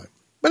things at the time.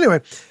 But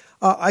anyway,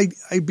 I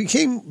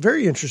became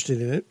very interested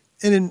in it.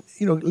 And in,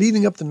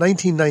 leading up to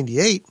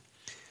 1998,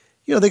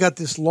 they got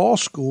this law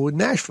school in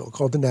Nashville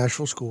called the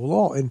Nashville School of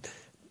Law. And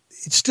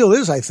it still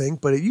is, I think,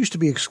 but it used to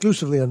be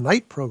exclusively a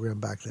night program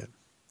back then.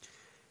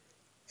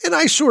 And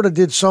I sort of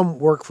did some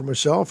work for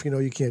myself.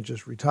 You can't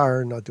just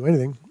retire and not do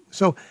anything.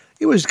 So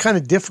it was kind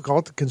of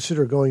difficult to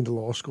consider going to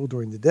law school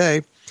during the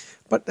day.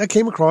 But I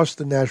came across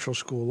the Nashville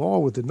School of Law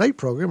with the night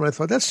program, and I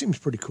thought, that seems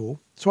pretty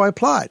cool. So I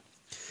applied,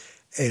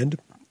 and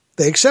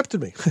they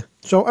accepted me.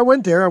 So I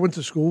went there. I went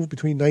to school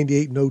between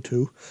 98 and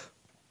 02,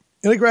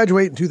 and I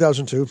graduated in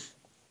 2002.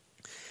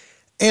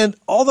 And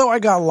although I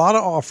got a lot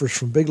of offers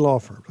from big law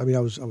firms, I mean, I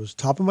was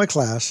top of my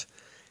class.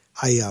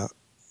 I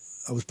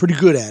was pretty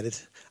good at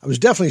it. I was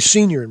definitely a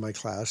senior in my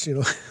class.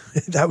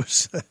 That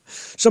was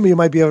some of you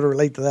might be able to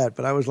relate to that,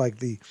 but I was like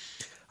the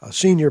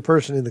senior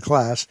person in the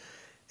class,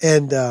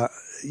 and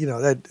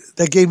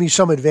that gave me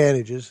some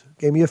advantages,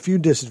 gave me a few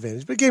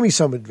disadvantages, but it gave me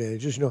some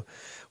advantages.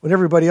 When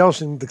everybody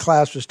else in the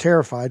class was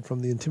terrified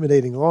from the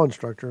intimidating law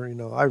instructor,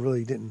 I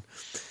really didn't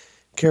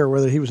care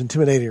whether he was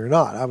intimidating or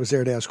not. I was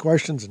there to ask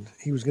questions, and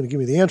he was going to give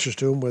me the answers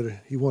to them,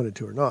 whether he wanted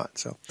to or not.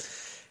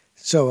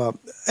 So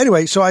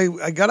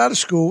I got out of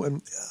school,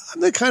 and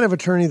I'm the kind of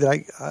attorney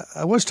that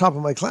I was top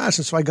of my class,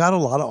 and so I got a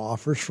lot of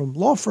offers from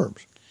law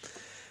firms.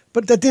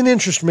 But that didn't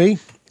interest me.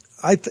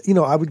 I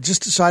would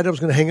just decide I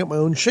was going to hang up my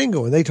own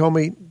shingle, and they told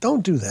me,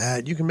 don't do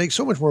that. You can make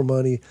so much more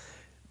money,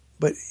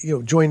 but,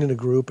 join in a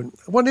group, and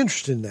I wasn't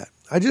interested in that.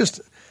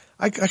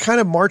 I kind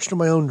of marched to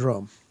my own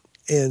drum,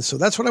 and so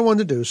that's what I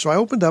wanted to do. So I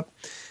opened up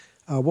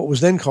what was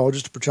then called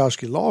just a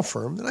Pierchoski law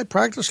firm, and I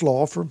practiced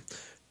law for,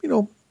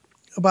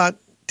 about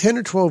 10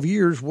 or 12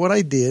 years. What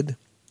I did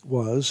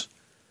was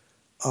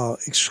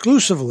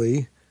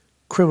exclusively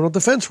criminal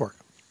defense work.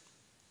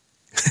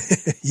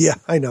 Yeah,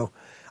 I know.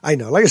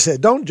 Like I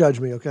said, don't judge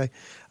me, okay?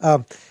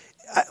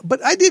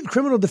 But I did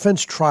criminal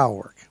defense trial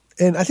work.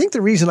 And I think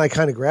the reason I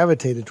kind of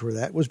gravitated toward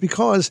that was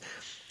because,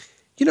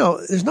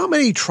 there's not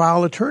many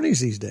trial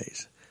attorneys these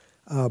days.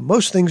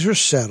 Most things are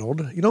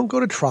settled. You don't go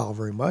to trial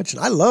very much.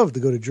 And I love to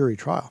go to jury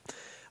trial.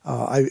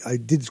 I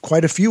did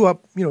quite a few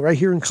up, right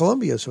here in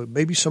Columbia. So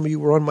maybe some of you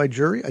were on my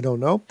jury. I don't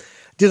know.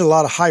 Did a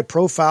lot of high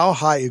profile,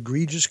 high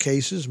egregious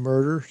cases,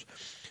 murders,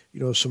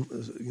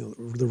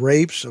 the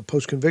rapes,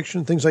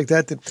 post-conviction, things like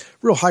that,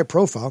 real high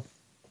profile.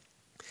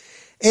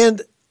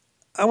 And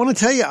I want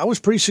to tell you, I was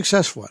pretty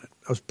successful at it.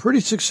 I was pretty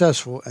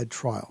successful at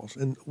trials.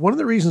 And one of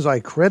the reasons I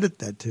credit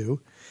that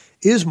to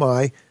is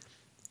my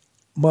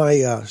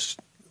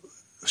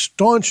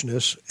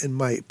staunchness and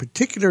my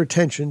particular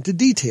attention to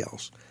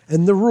details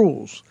and the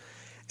rules.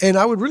 And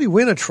I would really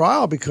win a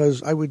trial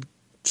because I would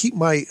beat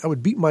my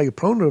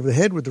opponent over the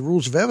head with the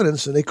rules of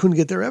evidence, and they couldn't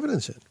get their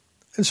evidence in.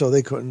 And so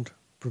they couldn't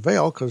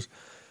prevail because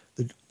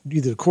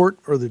either the court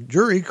or the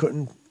jury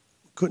couldn't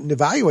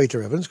evaluate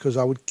their evidence because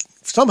I would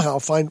somehow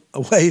find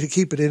a way to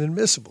keep it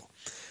inadmissible,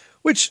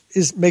 which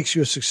makes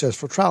you a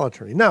successful trial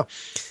attorney. Now,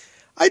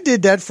 I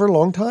did that for a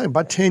long time,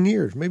 about 10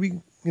 years,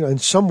 maybe,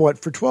 and somewhat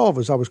for 12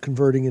 as I was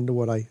converting into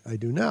what I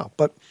do now.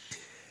 But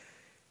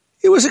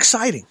it was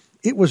exciting.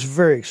 It was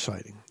very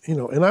exciting,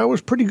 and I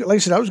was pretty good. Like I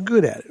said, I was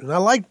good at it. And I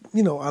liked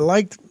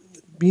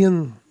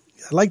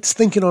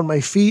thinking on my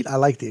feet. I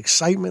liked the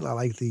excitement. I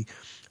liked the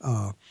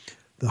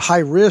high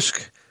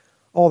risk,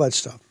 all that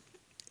stuff.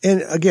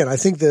 And again, I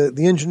think the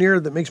engineer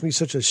that makes me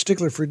such a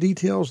stickler for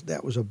details,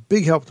 that was a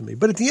big help to me.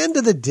 But at the end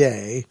of the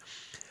day,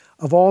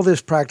 of all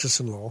this practice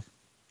in law,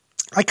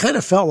 I kind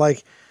of felt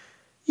like,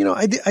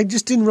 I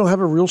just didn't really have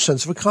a real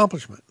sense of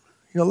accomplishment.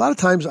 A lot of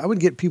times I would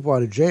get people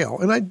out of jail,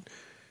 and I'd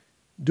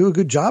do a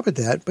good job at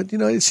that. But,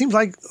 it seems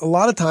like a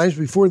lot of times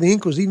before the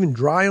ink was even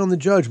dry on the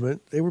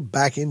judgment, they were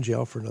back in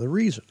jail for another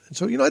reason. And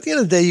so, at the end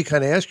of the day, you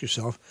kind of ask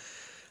yourself,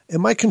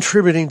 am I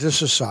contributing to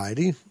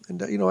society?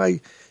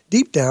 And,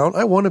 deep down,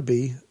 I want to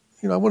be,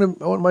 I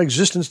want my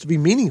existence to be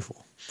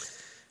meaningful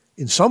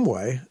in some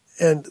way.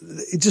 And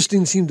it just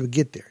didn't seem to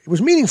get there. It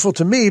was meaningful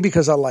to me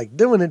because I liked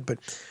doing it, but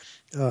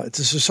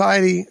to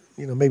society,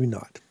 maybe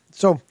not.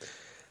 So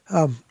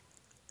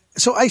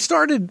I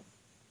started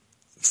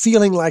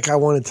feeling like I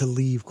wanted to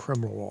leave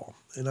criminal law.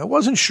 And I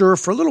wasn't sure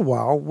for a little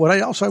while what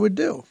else I would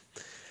do.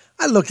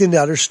 I looked into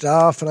other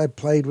stuff, and I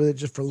played with it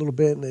just for a little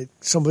bit, and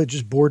some of it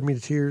just bored me to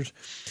tears.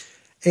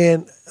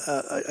 And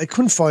I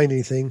couldn't find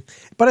anything.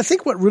 But I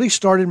think what really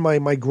started my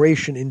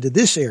migration into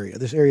this area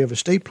of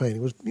estate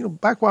planning, was,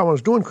 back while I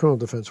was doing criminal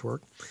defense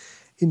work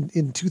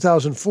in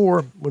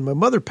 2004 when my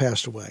mother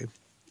passed away.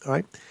 All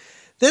right.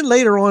 Then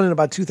later on in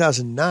about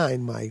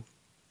 2009, my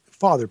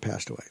father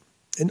passed away.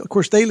 And, of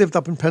course, they lived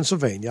up in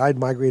Pennsylvania. I had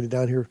migrated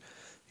down here,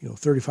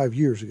 35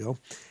 years ago.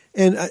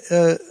 And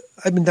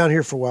I've been down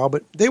here for a while,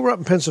 but they were up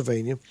in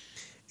Pennsylvania.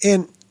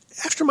 And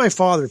after my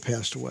father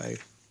passed away,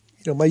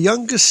 my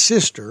youngest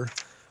sister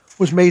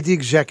was made the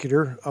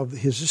executor of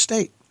his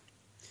estate.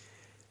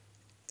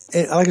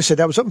 And like I said,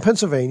 that was up in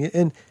Pennsylvania.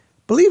 And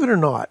believe it or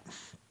not,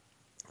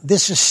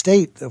 this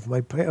estate of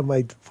my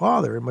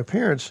father and my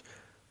parents,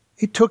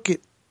 it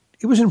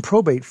was in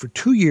probate for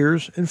 2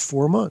 years and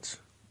 4 months.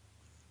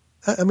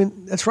 I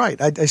mean, that's right.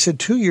 I said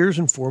 2 years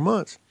and 4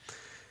 months.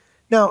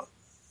 Now,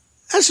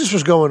 as this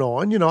was going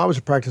on, I was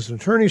a practicing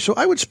attorney, so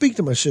I would speak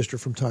to my sister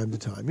from time to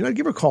time. I'd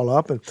give her a call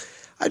up, and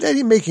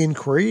I'd make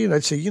inquiry, and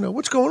I'd say,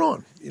 what's going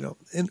on,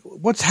 and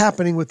what's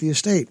happening with the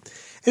estate.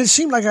 And it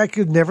seemed like I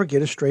could never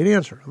get a straight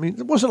answer. I mean,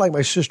 it wasn't like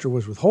my sister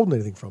was withholding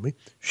anything from me.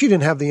 She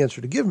didn't have the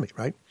answer to give me,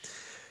 right?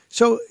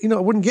 So, I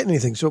wouldn't get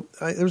anything. So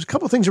there was a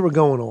couple of things that were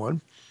going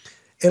on,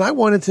 and I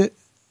wanted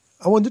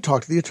to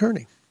talk to the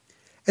attorney.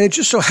 And it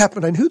just so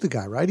happened I knew the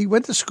guy, right? He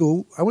went to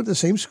school. I went to the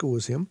same school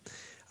as him.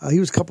 He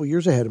was a couple of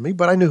years ahead of me,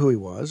 but I knew who he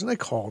was. And I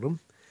called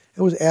him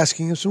and was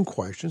asking him some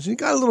questions. And he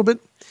got a little bit,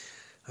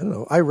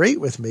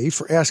 irate with me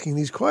for asking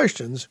these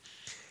questions.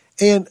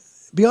 And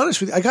to be honest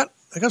with you, I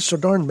got so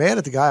darn mad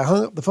at the guy, I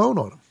hung up the phone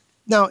on him.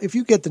 Now, if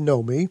you get to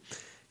know me,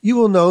 you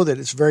will know that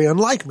it's very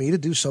unlike me to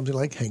do something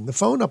like hang the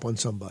phone up on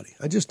somebody.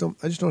 I just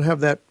don't have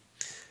that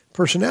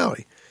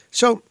personality.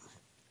 So,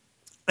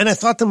 and I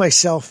thought to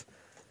myself,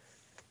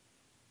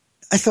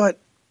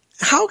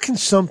 how can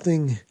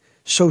something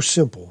so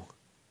simple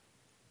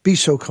be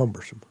so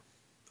cumbersome?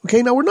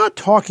 Okay, now we're not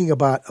talking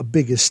about a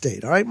big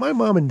estate, all right? My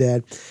mom and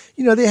dad,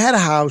 they had a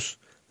house,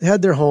 they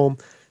had their home,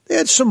 they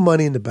had some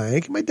money in the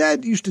bank. My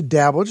dad used to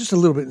dabble just a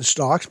little bit in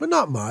stocks, but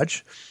not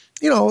much.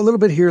 A little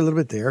bit here, a little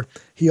bit there.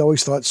 He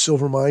always thought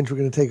silver mines were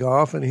going to take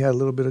off, and he had a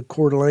little bit of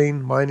Coeur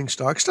d'Alene mining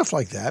stock, stuff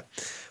like that.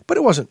 But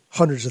it wasn't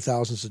hundreds of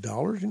thousands of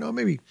dollars,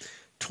 maybe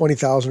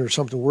 $20,000 or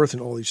something worth in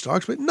all these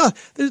stocks. But no,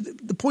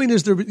 the point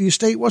is the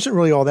estate wasn't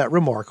really all that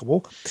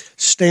remarkable.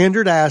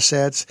 Standard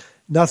assets,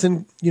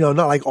 nothing,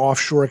 not like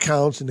offshore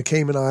accounts in the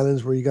Cayman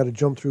Islands where you got to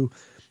jump through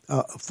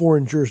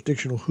foreign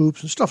jurisdictional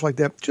hoops and stuff like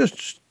that.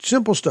 Just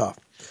simple stuff.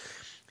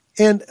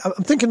 And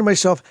I'm thinking to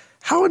myself,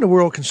 how in the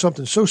world can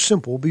something so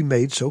simple be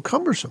made so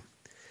cumbersome?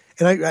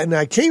 And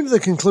I came to the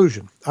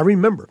conclusion, I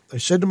remember, I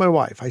said to my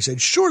wife, I said,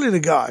 surely to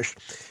gosh,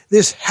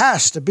 this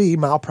has to be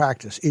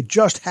malpractice. It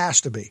just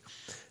has to be.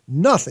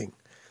 Nothing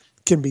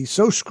can be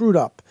so screwed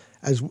up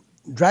as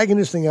dragging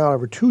this thing out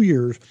over 2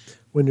 years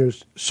when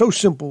there's so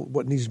simple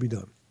what needs to be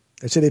done.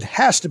 I said, it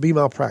has to be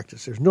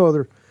malpractice. There's no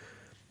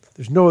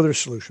other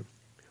solution.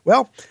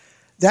 Well,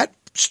 that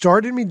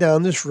started me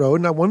down this road,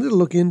 and I wanted to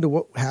look into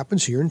what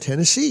happens here in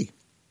Tennessee.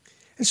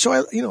 And so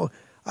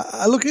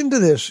I look into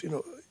this,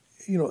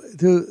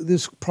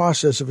 this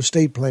process of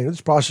estate planning,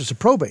 this process of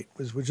probate,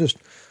 which just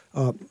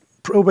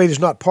probate is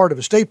not part of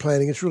estate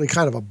planning. It's really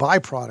kind of a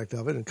byproduct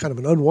of it, and kind of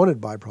an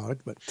unwanted byproduct.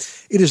 But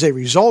it is a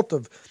result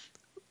of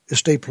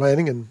estate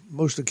planning, and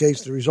most of the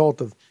case, the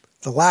result of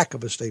the lack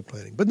of estate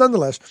planning. But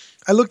nonetheless,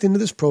 I looked into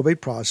this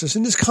probate process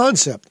and this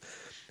concept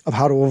of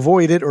how to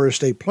avoid it or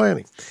estate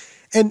planning.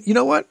 And you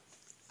know what?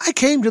 I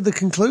came to the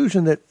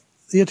conclusion that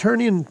the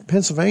attorney in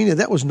Pennsylvania,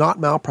 that was not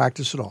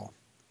malpractice at all.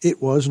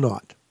 It was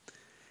not.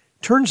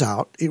 Turns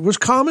out it was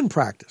common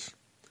practice.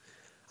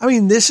 I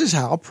mean, this is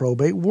how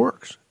probate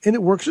works. And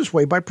it works this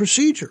way by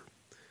procedure,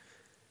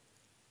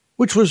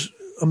 which was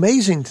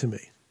amazing to me.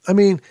 I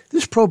mean,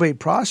 this probate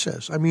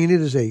process, it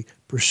is a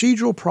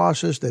procedural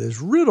process that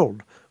is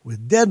riddled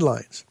with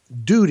deadlines,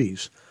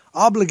 duties,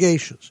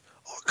 obligations,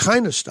 all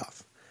kind of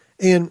stuff.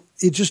 And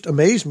it just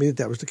amazed me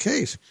that was the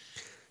case.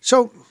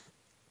 So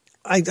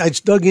I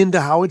dug into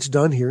how it's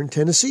done here in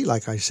Tennessee,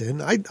 like I said.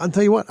 And I'll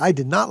tell you what, I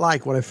did not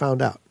like what I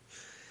found out.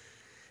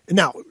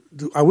 Now,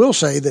 I will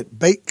say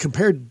that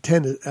compared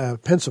to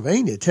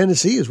Pennsylvania,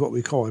 Tennessee is what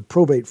we call a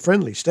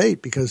probate-friendly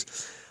state because,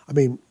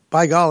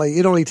 by golly,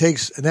 it only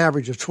takes an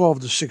average of 12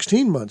 to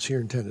 16 months here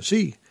in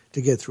Tennessee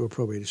to get through a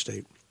probate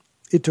estate.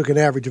 It took an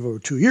average of over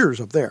 2 years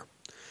up there.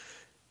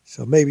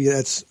 So maybe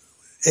that's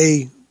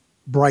a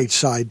bright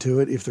side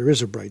to it, if there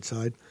is a bright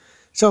side.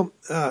 So,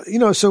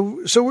 so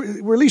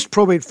we're at least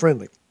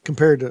probate-friendly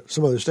compared to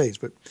some other states.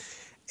 But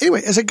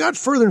anyway, as I got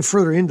further and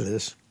further into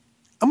this,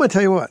 I'm going to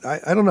tell you what,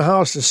 I don't know how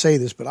else to say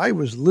this, but I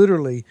was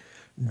literally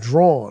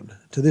drawn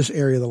to this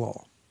area of the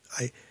law.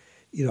 I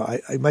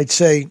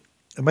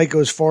might go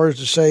as far as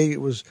to say I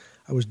was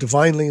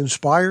divinely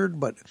inspired,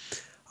 but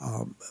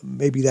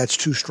maybe that's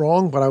too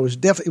strong. But it was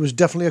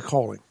definitely a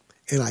calling,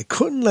 and I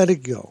couldn't let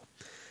it go.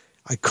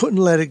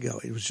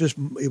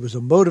 It was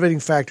a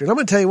motivating factor. And I'm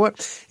going to tell you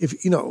what,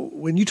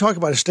 when you talk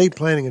about estate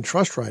planning and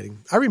trust writing,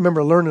 I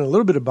remember learning a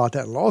little bit about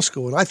that in law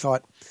school, and I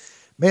thought,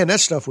 man,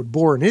 that stuff would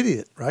bore an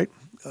idiot, right?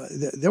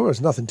 There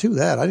was nothing to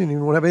that. I didn't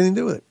even want to have anything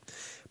to do with it.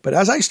 But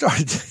as I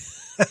started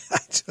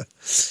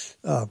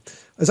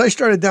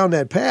down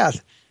that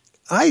path,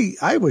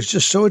 I was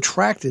just so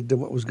attracted to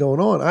what was going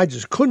on. I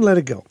just couldn't let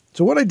it go.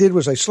 So what I did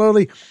was I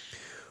slowly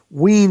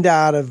weaned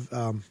out of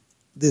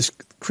this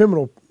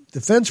criminal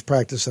defense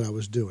practice that I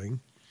was doing,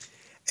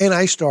 and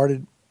I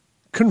started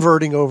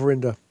converting over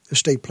into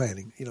estate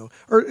planning,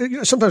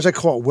 or sometimes I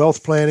call it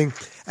wealth planning,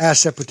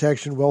 asset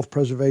protection, wealth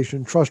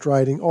preservation, trust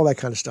writing, all that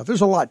kind of stuff.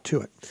 There's a lot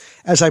to it.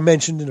 As I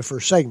mentioned in the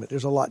first segment,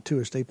 there's a lot to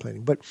estate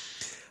planning. But,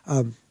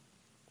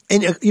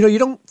 you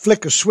don't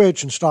flick a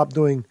switch and stop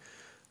doing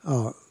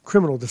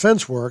criminal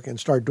defense work and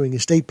start doing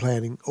estate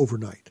planning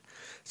overnight.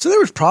 So there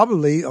was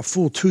probably a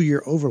full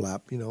 2-year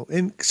overlap,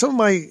 and some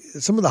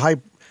of the high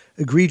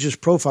egregious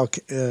profile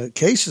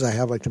cases I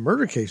have, like the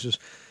murder cases,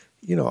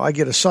 I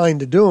get assigned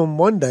to do them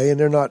one day and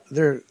they're not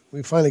there.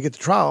 We finally get to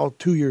trial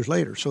 2 years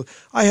later. So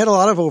I had a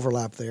lot of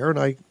overlap there, and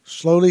I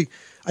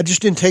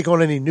just didn't take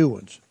on any new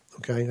ones.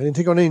 Okay. I didn't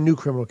take on any new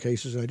criminal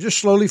cases. I just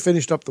slowly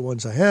finished up the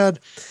ones I had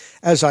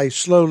as I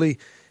slowly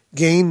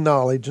gained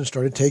knowledge and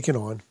started taking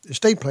on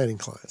estate planning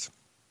clients.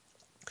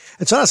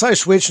 And so as I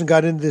switched and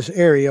got into this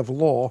area of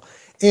law,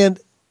 and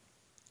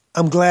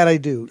I'm glad I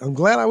do. I'm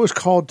glad I was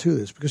called to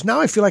this because now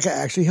I feel like I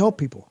actually help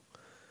people.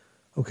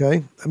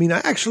 Okay.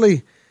 I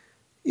actually,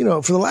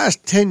 for the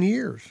last 10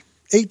 years,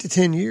 8 to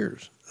 10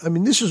 years,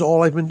 this is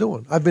all I've been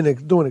doing. I've been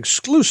doing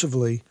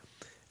exclusively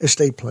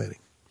estate planning.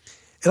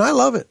 And I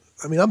love it.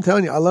 I'm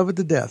telling you, I love it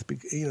to death.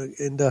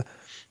 And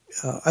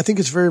I think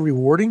it's very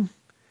rewarding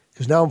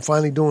because now I'm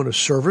finally doing a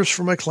service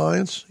for my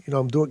clients.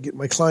 I'm getting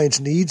my clients'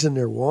 needs and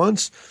their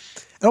wants.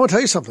 And I want to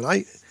tell you something.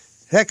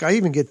 Heck, I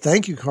even get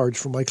thank you cards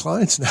from my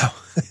clients now.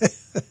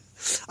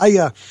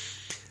 I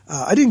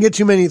didn't get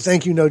too many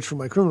thank you notes from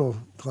my criminal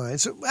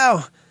clients.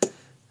 Well,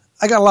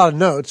 I got a lot of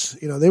notes.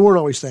 They weren't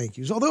always thank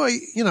yous. Although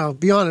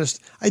be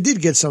honest, I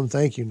did get some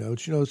thank you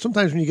notes.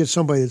 Sometimes when you get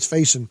somebody that's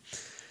facing,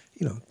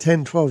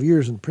 10, 12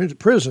 years in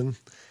prison,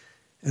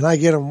 and I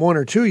get them 1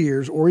 or 2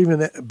 years, or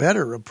even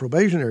better, a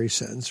probationary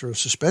sentence or a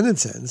suspended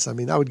sentence, I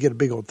would get a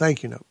big old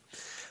thank you note.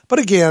 But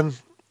again,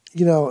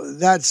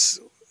 that's,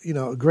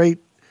 a great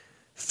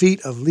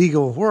feat of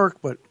legal work,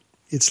 but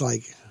it's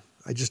like,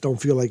 I just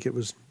don't feel like it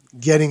was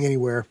getting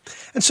anywhere.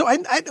 And so I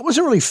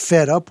wasn't really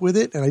fed up with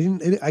it,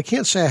 and I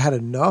can't say I had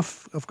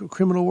enough of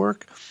criminal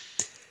work.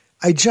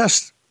 I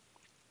just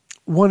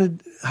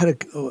had an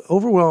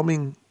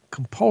overwhelming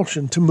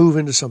compulsion to move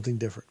into something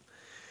different.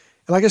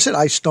 And like I said,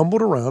 I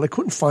stumbled around. I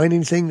couldn't find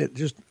anything that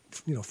just,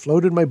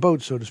 floated my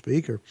boat, so to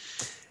speak,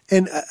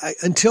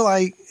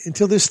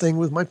 until this thing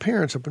with my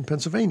parents up in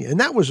Pennsylvania. And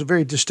that was a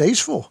very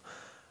distasteful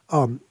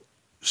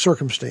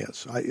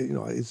circumstance.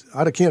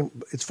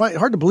 It's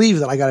hard to believe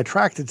that I got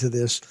attracted to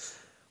this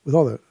with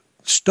all the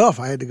stuff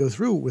I had to go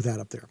through with that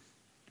up there.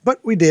 But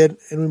we did,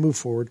 and we moved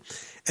forward.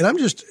 And I'm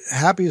just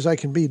happy as I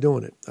can be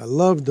doing it. I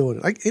love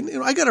doing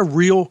it. I got a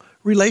real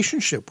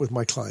relationship with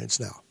my clients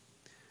now.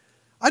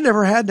 I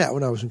never had that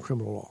when I was in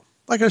criminal law.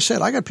 Like I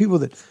said, I got people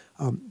that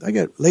I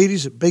got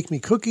ladies that bake me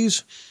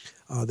cookies.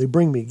 They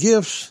bring me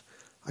gifts.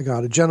 I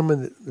got a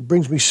gentleman that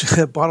brings me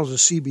bottles of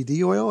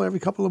CBD oil every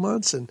couple of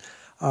months. And,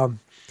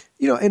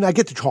 and I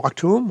get to talk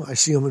to them. I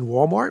see them in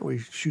Walmart. We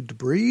shoot the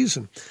breeze.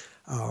 And,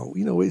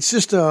 it's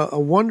just a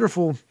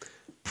wonderful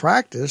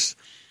practice.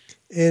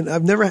 And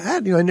I've never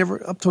had,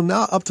 up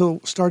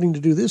till starting to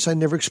do this, I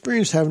never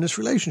experienced having this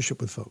relationship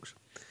with folks.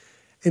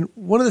 And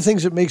one of the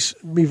things that makes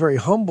me very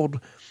humbled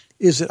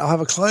is that I'll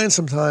have a client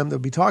sometime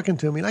that'll be talking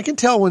to me, and I can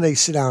tell when they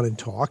sit down and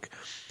talk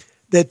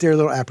that they're a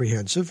little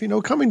apprehensive.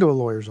 Coming to a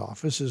lawyer's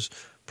office is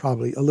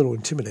probably a little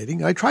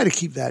intimidating. I try to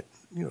keep that,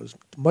 as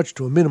much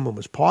to a minimum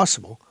as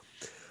possible.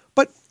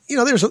 But,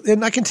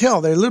 and I can tell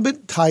they're a little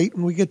bit tight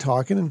when we get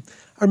talking. And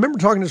I remember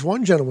talking to this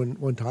one gentleman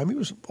one time. He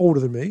was older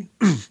than me.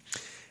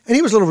 And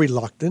he was a little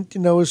reluctant.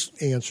 His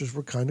answers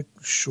were kind of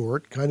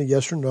short, kind of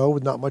yes or no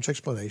with not much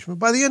explanation. But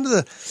by the end of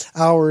the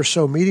hour or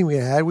so meeting we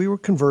had, we were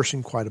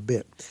conversing quite a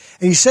bit.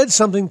 And he said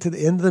something to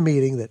the end of the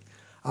meeting that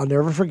I'll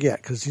never forget,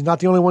 because he's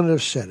not the only one that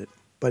has said it.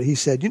 But he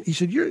said,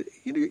 you're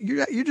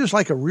just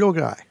like a real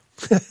guy.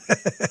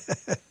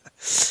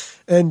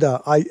 And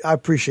I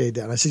appreciate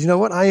that. And I said, you know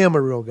what? I am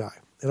a real guy.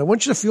 And I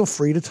want you to feel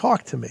free to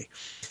talk to me.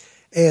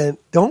 And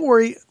don't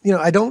worry,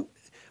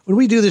 when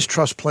we do this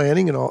trust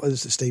planning and all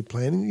this estate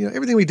planning,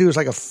 everything we do is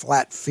like a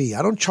flat fee.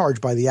 I don't charge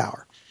by the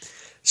hour.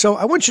 So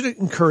I want you to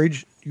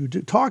encourage you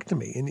to talk to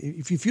me. And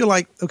if you feel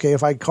like, okay,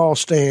 if I call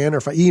Stan or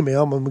if I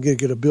email him, I'm going to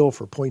get a bill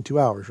for 0.2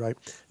 hours, right?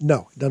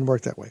 No, it doesn't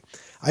work that way.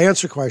 I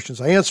answer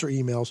questions. I answer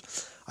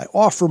emails. I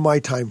offer my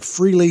time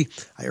freely.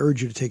 I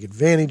urge you to take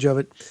advantage of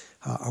it.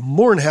 I'm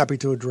more than happy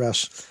to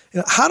address.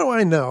 How do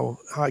I know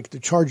how I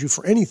can charge you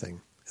for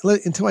anything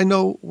until I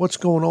know what's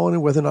going on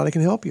and whether or not I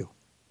can help you?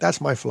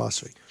 That's my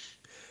philosophy.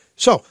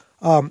 So,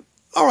 all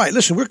right,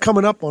 listen, we're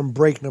coming up on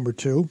break number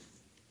 2.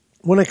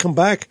 When I come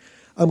back,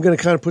 I'm going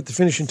to kind of put the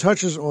finishing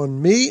touches on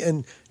me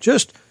and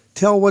just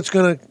tell what's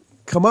going to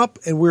come up,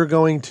 and we're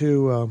going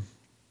to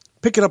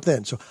pick it up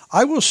then. So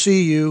I will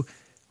see you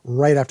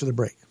right after the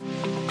break.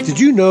 Did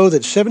you know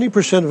that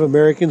 70% of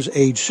Americans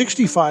age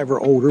 65 or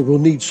older will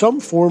need some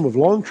form of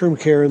long-term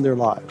care in their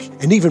lives?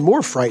 And even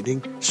more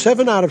frightening,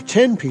 7 out of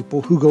 10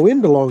 people who go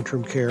into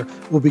long-term care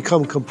will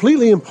become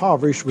completely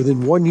impoverished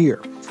within 1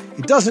 year.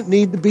 It doesn't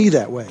need to be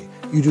that way.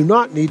 You do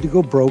not need to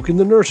go broke in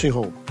the nursing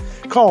home.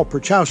 Call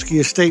Pierchoski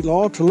Estate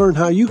Law to learn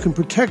how you can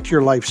protect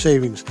your life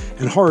savings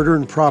and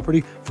hard-earned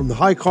property from the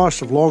high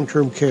cost of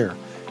long-term care.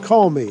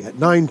 Call me at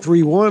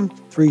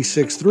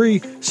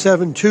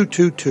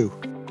 931-363-7222.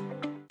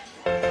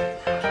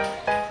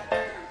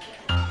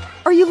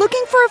 Are you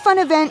looking for a fun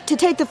event to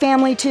take the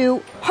family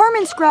to?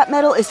 Harmon Scrap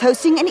Metal is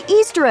hosting an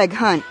Easter egg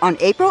hunt on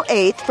April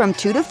 8th from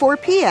 2 to 4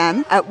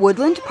 p.m. at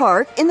Woodland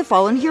Park in the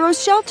Fallen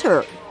Heroes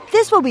Shelter.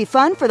 This will be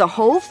fun for the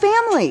whole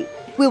family.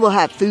 We will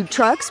have food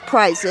trucks,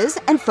 prizes,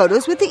 and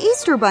photos with the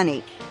Easter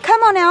Bunny.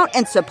 Come on out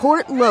and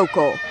support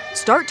local.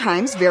 Start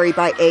times vary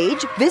by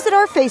age. Visit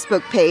our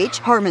Facebook page,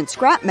 Harmon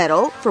Scrap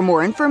Metal, for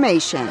more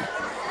information.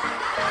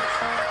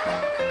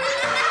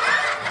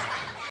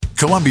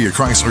 Columbia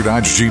Chrysler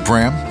Dodge Jeep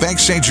Ram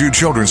thanks St. Jude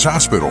Children's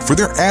Hospital for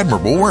their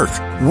admirable work.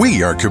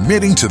 We are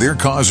committing to their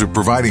cause of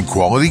providing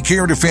quality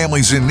care to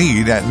families in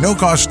need at no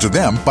cost to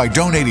them by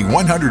donating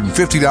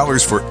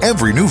 $150 for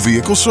every new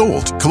vehicle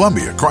sold.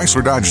 Columbia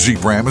Chrysler Dodge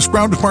Jeep Ram is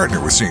proud to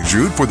partner with St.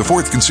 Jude for the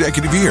 4th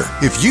consecutive year.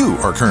 If you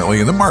are currently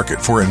in the market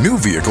for a new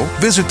vehicle,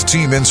 visit the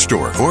team in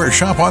store or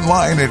shop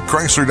online at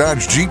Chrysler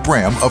Dodge Jeep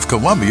Ram of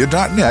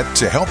Columbia.net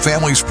to help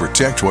families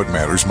protect what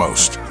matters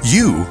most.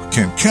 You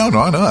can count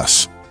on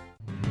us.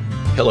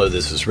 Hello,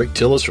 this is Rick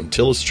Tillis from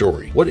Tillis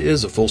Jewelry. What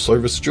is a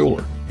full-service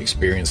jeweler?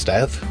 Experienced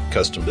staff,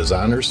 custom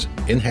designers,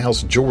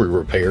 in-house jewelry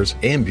repairs,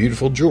 and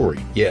beautiful jewelry.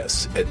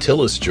 Yes, at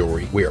Tillis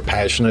Jewelry, we are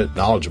passionate,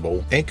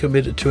 knowledgeable, and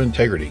committed to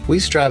integrity. We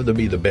strive to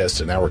be the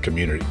best in our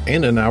community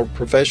and in our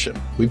profession.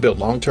 We build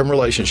long-term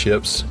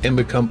relationships and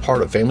become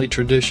part of family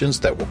traditions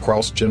that will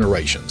cross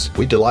generations.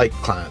 We delight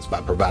clients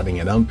by providing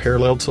an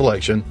unparalleled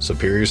selection,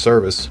 superior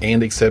service,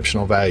 and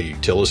exceptional value.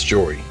 Tillis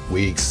Jewelry,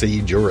 we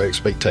exceed your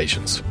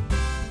expectations.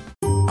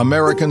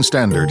 American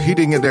Standard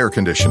Heating and Air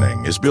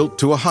Conditioning is built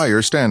to a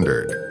higher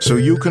standard, so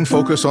you can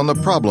focus on the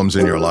problems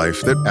in your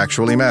life that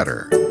actually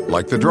matter,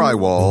 like the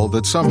drywall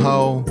that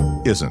somehow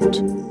isn't.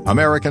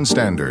 American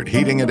Standard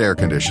Heating and Air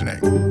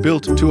Conditioning,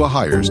 built to a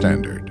higher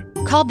standard.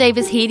 Call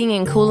Davis Heating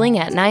and Cooling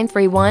at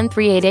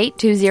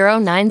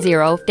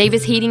 931-388-2090.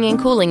 Davis Heating and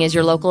Cooling is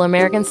your local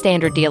American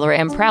Standard dealer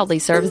and proudly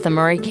serves the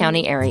Murray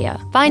County area.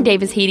 Find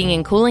Davis Heating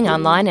and Cooling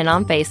online and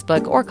on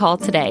Facebook or call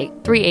today,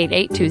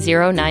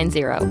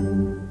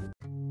 388-2090.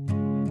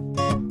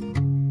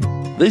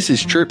 This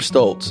is Trip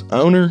Stoltz,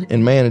 owner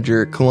and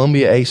manager at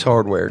Columbia Ace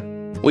Hardware.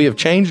 We have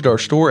changed our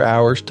store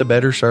hours to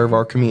better serve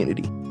our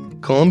community.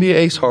 Columbia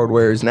Ace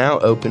Hardware is now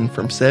open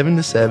from 7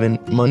 to 7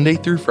 Monday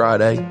through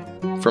Friday,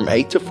 from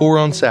 8 to 4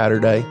 on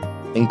Saturday,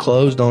 and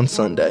closed on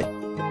Sunday.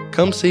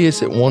 Come see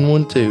us at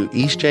 112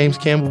 East James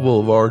Campbell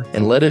Boulevard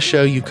and let us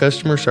show you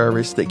customer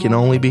service that can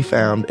only be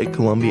found at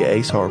Columbia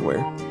Ace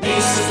Hardware.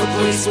 Ace is the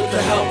place with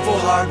the helpful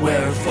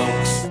hardware,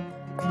 folks.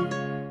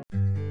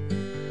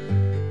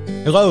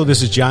 Hello,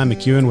 this is John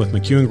McEwen with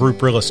McEwen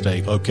Group Real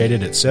Estate,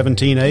 located at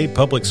 17A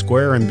Public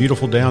Square in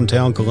beautiful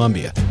downtown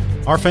Columbia.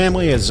 Our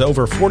family has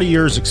over 40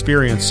 years'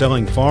 experience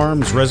selling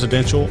farms,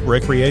 residential,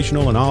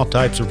 recreational, and all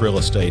types of real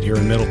estate here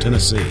in Middle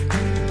Tennessee.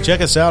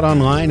 Check us out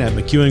online at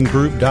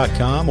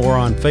McEwenGroup.com or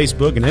on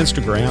Facebook and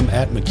Instagram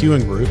at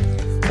McEwen Group,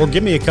 or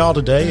give me a call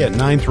today at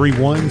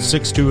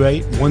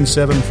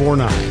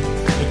 931-628-1749.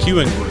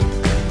 McEwen Group.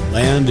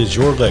 Land is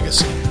your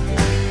legacy.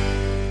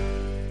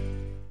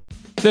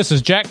 This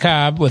is Jack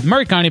Cobb with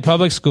Murray County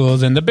Public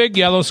Schools and the Big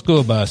Yellow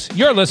School Bus.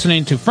 You're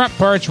listening to Front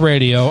Porch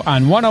Radio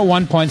on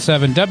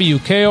 101.7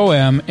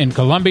 WKOM in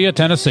Columbia,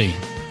 Tennessee.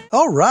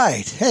 All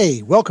right.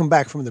 Hey, welcome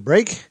back from the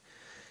break.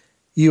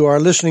 You are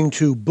listening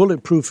to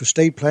Bulletproof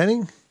Estate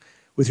Planning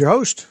with your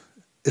host,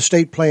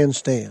 Estate Plan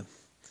Stan.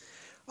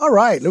 All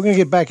right, we're going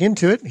to get back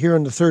into it here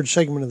in the third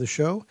segment of the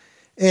show.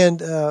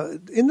 And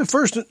in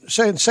the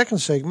second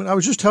segment, I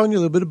was just telling you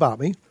a little bit about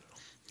me.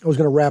 I was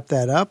going to wrap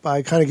that up.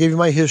 I kind of gave you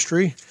my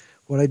history,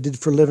 what I did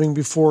for a living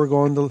before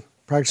going to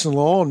practicing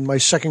law, and my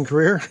second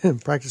career in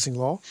practicing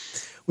law,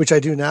 which I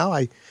do now.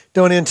 I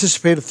don't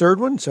anticipate a third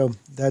one, so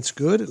that's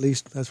good. At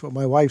least that's what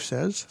my wife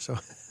says.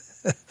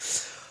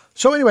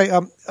 So anyway,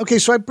 okay,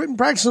 so I've been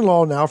practicing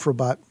law now for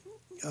about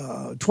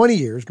 20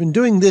 years. Been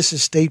doing this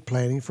estate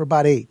planning for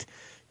about 8,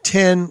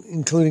 10,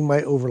 including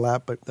my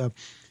overlap, but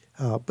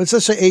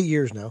let's say 8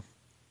 years now.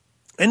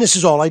 And this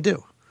is all I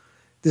do.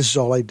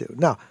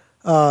 Now,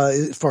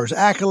 as far as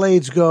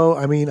accolades go,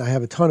 I mean, I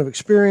have a ton of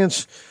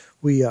experience.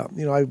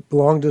 I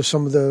belong to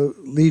some of the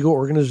legal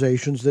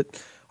organizations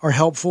that are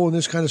helpful in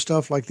this kind of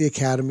stuff, like the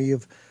Academy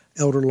of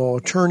Elder Law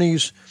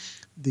Attorneys,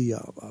 the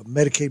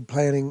Medicaid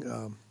planning,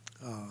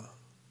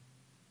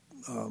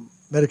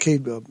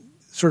 Medicaid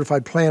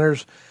certified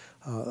planners,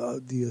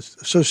 the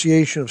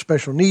Association of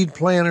Special Need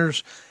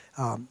Planners,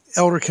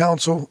 Elder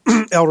Council,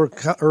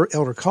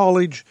 Elder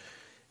College,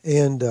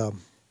 and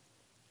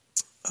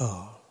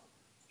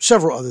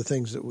several other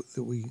things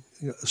that we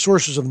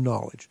sources of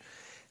knowledge.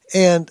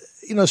 And,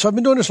 so I've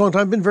been doing this a long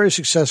time. I've been very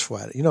successful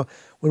at it.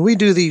 When we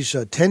do these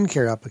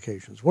TennCare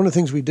applications, one of the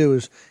things we do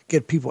is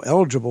get people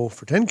eligible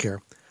for TennCare,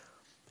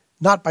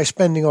 not by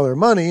spending all their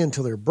money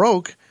until they're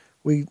broke.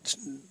 We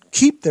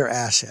keep their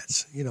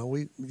assets.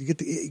 You get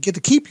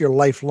to keep your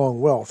lifelong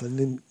wealth, and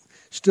then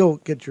still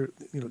get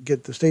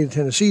the state of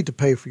Tennessee to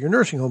pay for your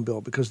nursing home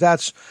bill, because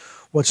that's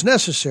what's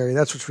necessary.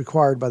 That's what's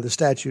required by the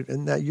statute,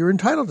 and that you're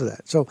entitled to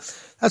that. So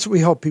that's what we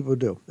help people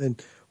do. And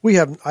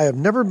I have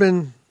never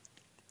been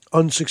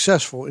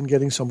unsuccessful in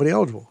getting somebody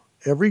eligible.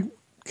 Every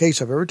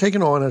case I've ever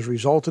taken on has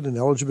resulted in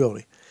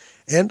eligibility.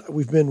 And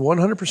we've been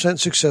 100%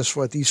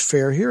 successful at these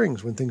fair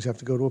hearings when things have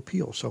to go to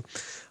appeal. So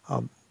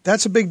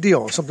that's a big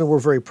deal, something we're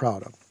very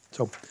proud of.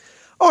 So,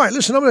 all right,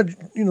 listen, I'm going to,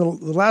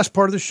 the last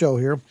part of the show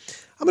here,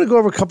 I'm going to go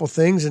over a couple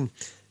things. And,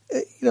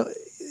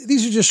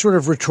 these are just sort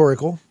of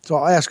rhetorical. So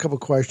I'll ask a couple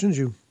questions.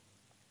 Maybe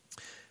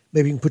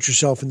you can put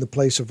yourself in the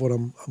place of what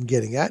I'm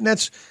getting at. And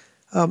that's,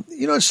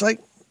 it's like,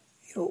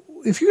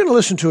 if you're going to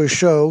listen to a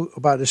show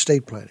about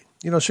estate planning,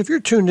 so if you're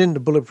tuned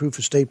into Bulletproof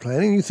Estate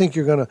Planning, you think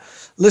you're going to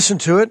listen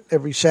to it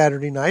every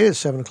Saturday night at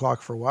 7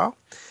 o'clock for a while.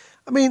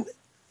 I mean,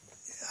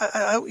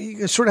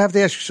 you sort of have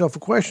to ask yourself a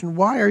question.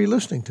 Why are you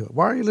listening to it?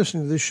 Why are you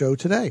listening to this show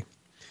today?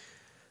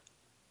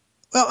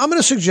 Well, I'm going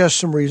to suggest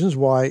some reasons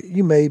why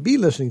you may be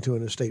listening to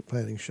an estate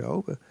planning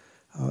show. But,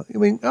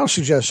 I'll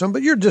suggest some,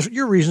 but your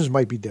reasons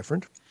might be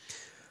different.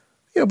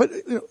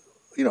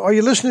 Are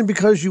you listening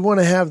because you want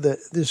to have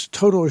this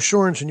total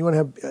assurance, and you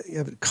want to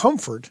have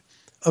comfort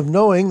of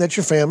knowing that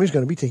your family is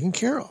going to be taken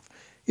care of,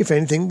 if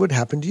anything would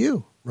happen to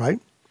you, right?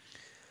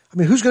 I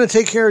mean, who's going to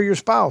take care of your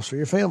spouse or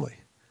your family?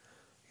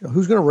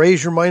 Who's going to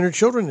raise your minor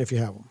children if you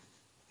have them?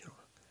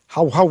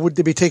 How would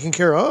they be taken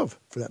care of,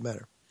 for that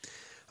matter?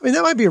 I mean,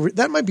 that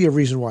might be a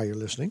reason why you're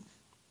listening.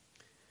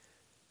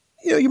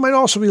 You might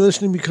also be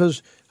listening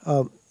because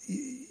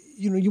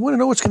you want to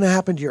know what's going to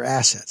happen to your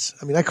assets.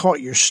 I mean, I call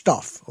it your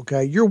stuff,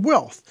 okay? Your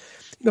wealth.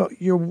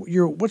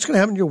 Your what's going to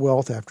happen to your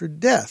wealth after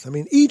death. I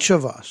mean, each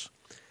of us,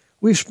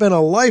 we've spent a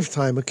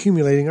lifetime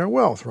accumulating our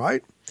wealth,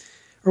 right?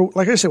 Or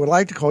like I said, what I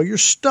like to call your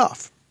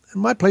stuff.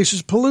 And my place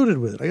is polluted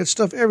with it. I got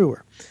stuff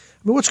everywhere. I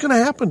mean, what's going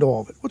to happen to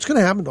all of it? What's going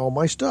to happen to all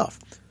my stuff?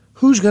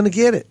 Who's going to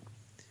get it?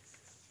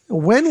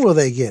 When will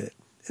they get it?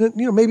 And,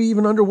 maybe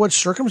even under what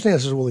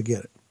circumstances will they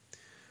get it?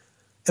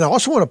 And I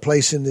also want to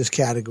place in this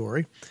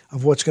category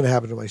of what's going to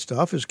happen to my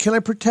stuff is, can I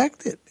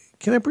protect it?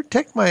 Can I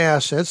protect my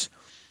assets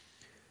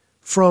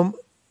from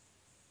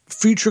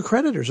future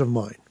creditors of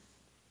mine?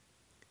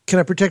 Can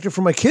I protect it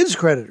from my kids'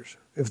 creditors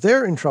if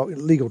they're in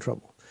legal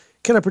trouble?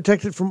 Can I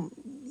protect it from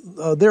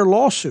their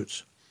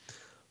lawsuits,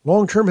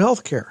 long-term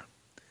health care?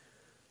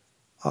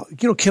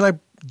 Can I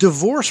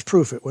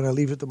divorce-proof it when I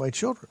leave it to my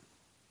children?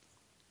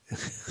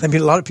 I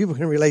mean, a lot of people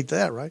can relate to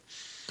that, right?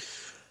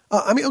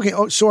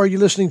 So are you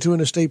listening to an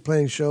estate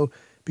planning show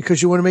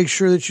because you want to make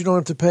sure that you don't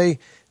have to pay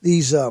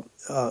these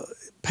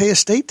pay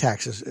estate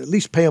taxes, at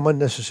least pay them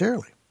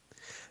unnecessarily?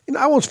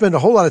 I won't spend a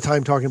whole lot of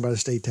time talking about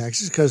estate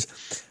taxes because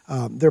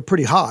they're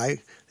pretty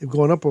high. They've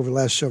gone up over the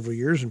last several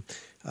years, and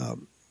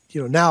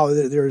now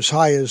they're as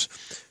high as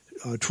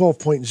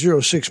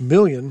 $12.06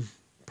 million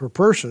per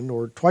person,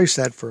 or twice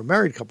that for a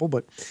married couple.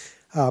 But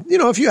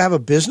if you have a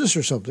business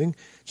or something,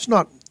 it's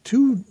not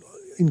too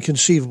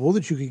inconceivable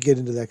that you could get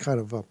into that kind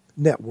of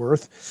net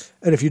worth.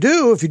 And if you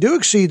do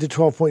exceed the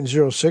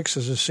 12.06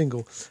 as a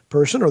single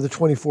person, or the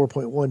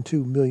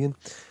 $24.12 million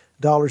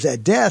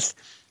at death,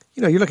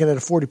 you're looking at a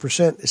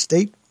 40%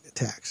 estate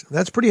tax. And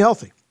that's pretty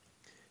healthy.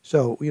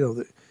 So,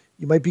 you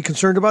might be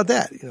concerned about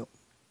that.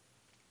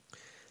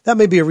 That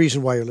may be a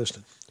reason why you're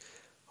listening.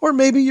 Or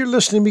maybe you're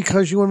listening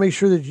because you want to make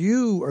sure that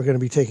you are going to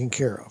be taken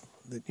care of.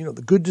 That,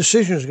 the good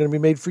decisions are going to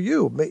be made for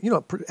you.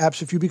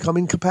 Perhaps if you become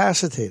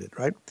incapacitated,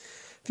 right?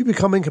 If you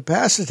become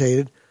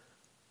incapacitated,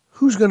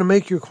 who's going to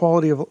make your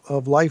quality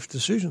of life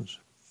decisions?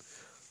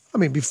 I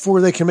mean,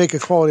 before they can make a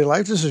quality of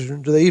life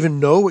decision, do they even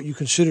know what you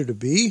consider to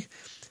be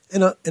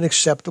an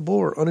acceptable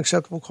or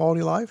unacceptable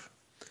quality of life?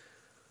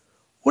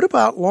 What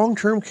about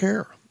long-term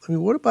care? I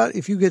mean, what about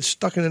if you get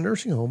stuck in a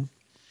nursing home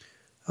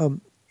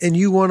and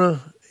you want to,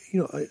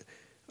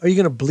 are you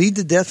going to bleed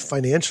to death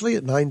financially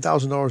at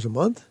 $9,000 a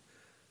month?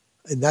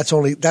 And that's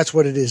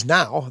what it is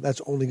now.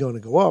 That's only going to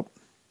go up.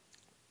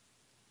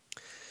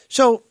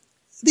 So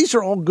these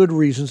are all good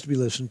reasons to be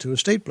listening to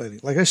estate planning.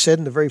 Like I said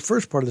in the very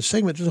first part of the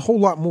segment, there's a whole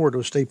lot more to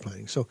estate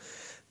planning.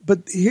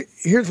 But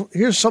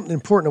here's something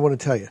important I want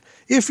to tell you.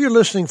 If you're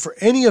listening for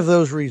any of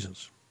those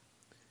reasons,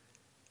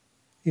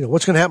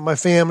 what's going to happen to my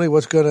family?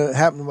 What's going to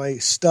happen to my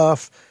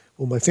stuff?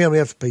 Will my family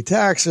have to pay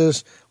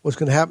taxes? What's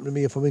going to happen to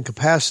me if I'm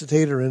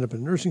incapacitated or end up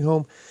in a nursing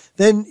home?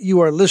 Then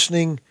you are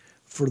listening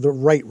for the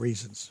right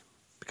reasons,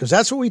 because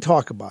that's what we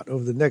talk about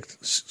over the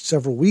next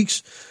several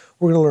weeks.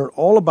 We're going to learn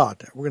all about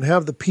that. We're going to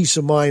have the peace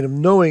of mind of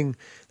knowing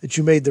that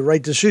you made the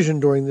right decision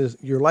during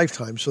your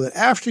lifetime, so that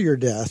after your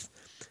death,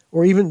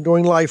 or even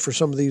during life for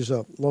some of these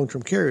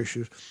long-term care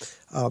issues,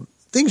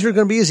 things are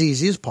going to be as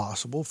easy as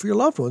possible for your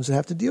loved ones that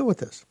have to deal with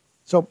this.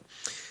 So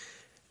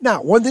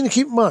now, one thing to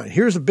keep in mind,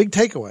 here's a big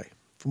takeaway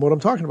from what I'm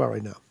talking about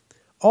right now.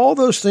 All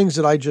those things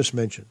that I just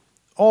mentioned,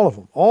 all of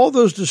them, all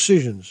those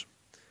decisions,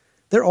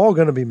 they're all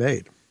going to be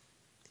made.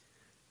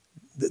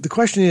 The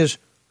question is,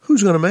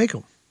 who's going to make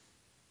them?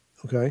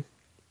 Okay?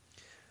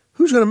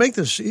 Who's going to make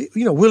this?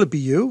 Will it be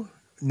you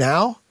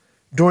now,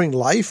 during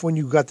life, when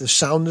you've got the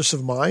soundness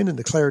of mind and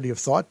the clarity of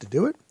thought to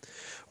do it?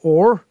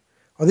 Or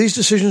are these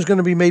decisions going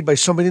to be made by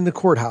somebody in the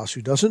courthouse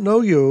who doesn't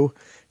know you,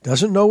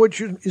 doesn't know what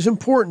is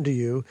important to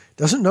you,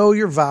 doesn't know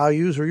your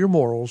values or your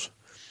morals?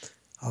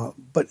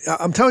 But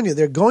I'm telling you,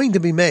 they're going to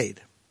be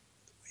made.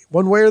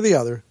 One way or the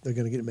other, they're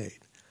going to get made.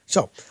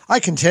 So I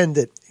contend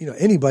that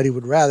anybody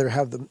would rather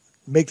have them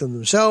make them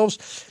themselves,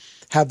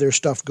 have their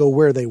stuff go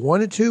where they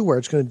want it to, where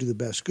it's going to do the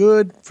best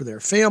good for their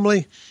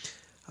family,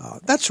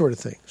 that sort of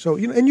thing. So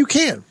and you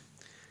can.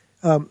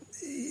 To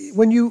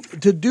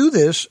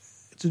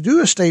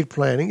do estate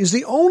planning is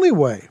the only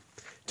way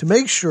to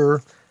make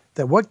sure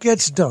that what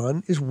gets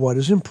done is what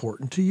is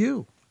important to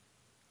you.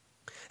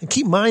 And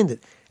keep in mind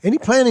that any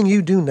planning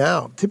you do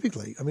now,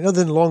 typically, other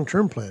than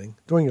long-term planning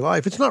during your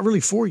life, it's not really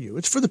for you.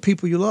 It's for the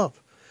people you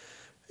love.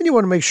 And you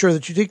want to make sure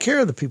that you take care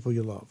of the people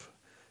you love.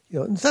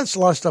 And that's a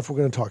lot of stuff we're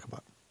going to talk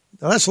about.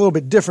 Now, that's a little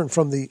bit different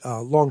from the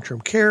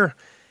long-term care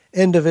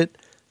end of it.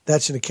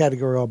 That's in a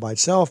category all by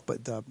itself,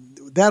 but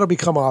that'll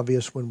become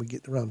obvious when we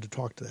get around to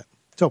talk to that.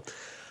 So,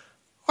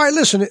 all right,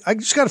 listen, I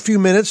just got a few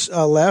minutes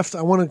left.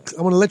 I want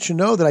to let you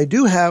know that I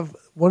do have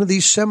one of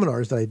these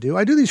seminars that I do.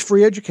 I do these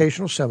free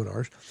educational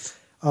seminars,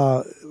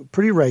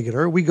 pretty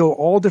regular. We go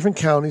all different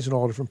counties and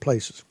all different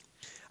places.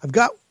 I've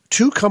got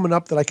 2 coming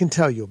up that I can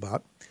tell you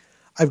about.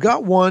 I've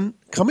got one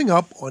coming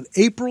up on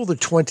April the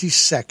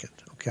 22nd.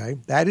 Okay,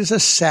 that is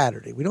a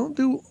Saturday. I don't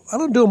do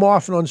them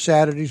often on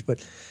Saturdays,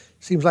 but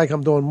seems like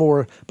I'm doing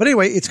more. But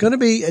anyway, it's going to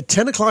be at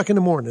 10 o'clock in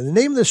the morning. The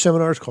name of the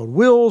seminar is called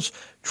Wills,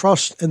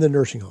 Trust, and the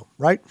Nursing Home,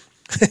 right?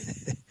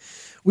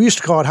 We used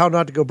to call it How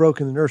Not to Go Broke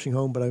in the Nursing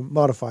Home, but I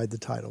modified the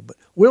title. But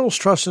Wills,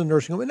 Trust, and the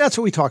Nursing Home, and that's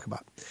what we talk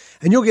about.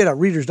 And you'll get a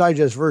Reader's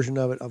Digest version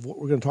of it, of what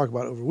we're going to talk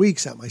about over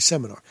weeks at my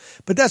seminar.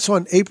 But that's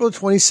on April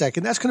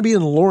 22nd. That's going to be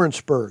in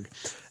Lawrenceburg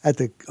at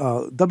the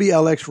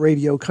WLX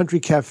Radio Country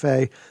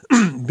Cafe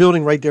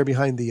building right there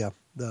behind the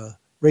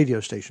radio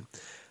station.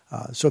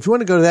 So if you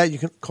want to go to that, you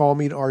can call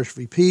me to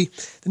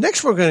RSVP. The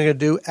next one we're going to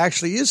do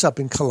actually is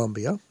up in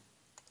Columbia.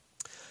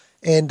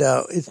 And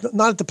it's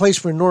not at the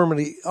place we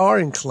normally are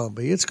in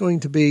Columbia. It's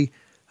going to be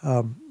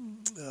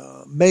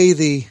May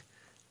the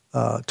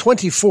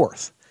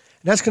 24th.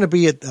 And that's going to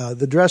be at the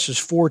address is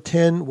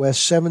 410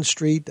 West 7th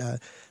Street.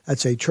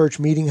 That's a church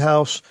meeting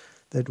house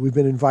that we've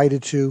been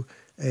invited to.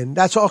 And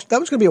that was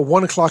going to be at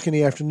 1 o'clock in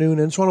the afternoon,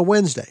 and it's on a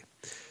Wednesday.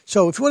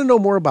 So if you want to know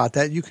more about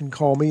that, you can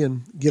call me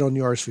and get on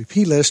the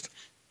RSVP list,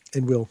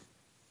 and we'll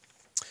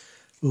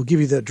give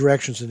you the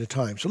directions and the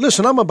time. So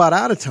listen, I'm about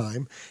out of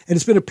time, and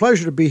it's been a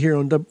pleasure to be here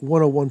on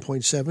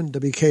 101.7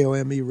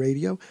 WKOME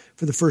Radio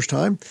for the first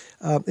time.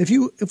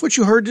 If what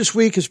you heard this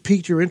week has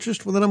piqued your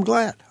interest, well, then I'm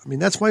glad. I mean,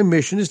 that's my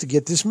mission, is to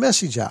get this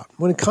message out.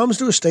 When it comes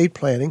to estate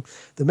planning,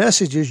 the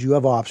message is you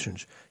have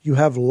options. You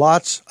have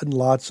lots and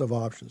lots of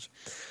options.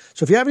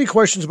 So if you have any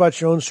questions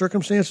about your own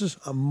circumstances,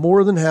 I'm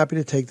more than happy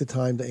to take the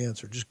time to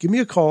answer. Just give me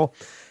a call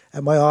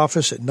at my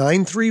office at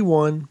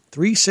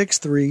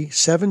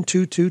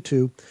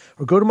 931-363-7222,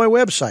 or go to my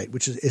website,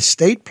 which is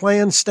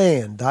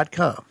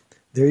estateplanstand.com.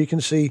 There you can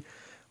see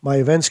my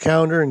events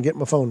calendar and get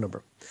my phone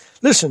number.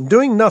 Listen,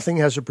 doing nothing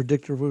has a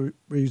predictable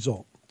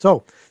result.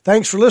 So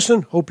thanks for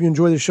listening. Hope you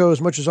enjoy the show as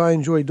much as I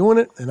enjoy doing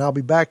it, and I'll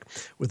be back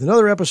with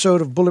another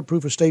episode of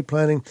Bulletproof Estate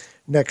Planning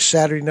next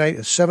Saturday night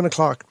at 7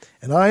 o'clock,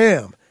 and I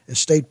am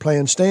Estate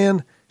Plan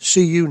Stan.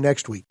 See you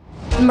next week.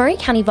 Murray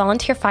County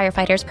volunteer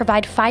firefighters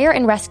provide fire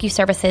and rescue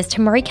services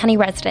to Murray County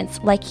residents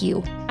like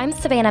you. I'm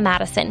Savannah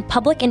Madison,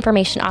 Public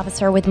Information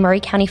Officer with Murray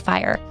County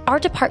Fire. Our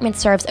department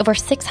serves over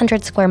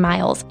 600 square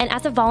miles, and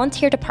as a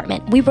volunteer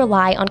department, we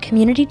rely on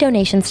community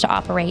donations to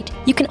operate.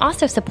 You can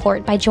also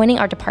support by joining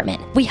our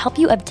department. We help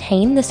you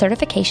obtain the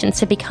certifications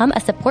to become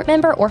a support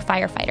member or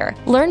firefighter.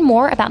 Learn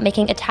more about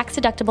making a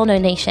tax-deductible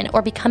donation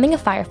or becoming a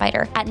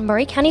firefighter at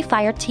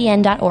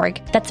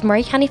murraycountyfiretn.org. That's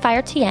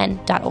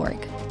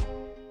murraycountyfiretn.org.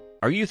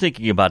 Are you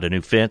thinking about a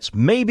new fence?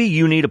 Maybe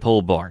you need a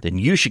pole barn. Then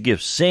you should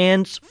give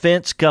Sands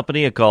Fence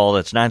Company a call.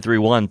 That's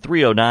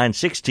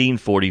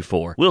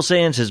 931-309-1644. Will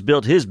Sands has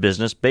built his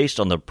business based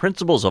on the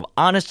principles of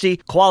honesty,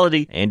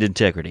 quality, and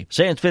integrity.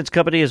 Sands Fence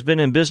Company has been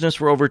in business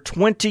for over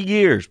 20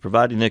 years,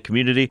 providing the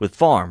community with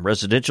farm,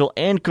 residential,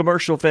 and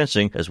commercial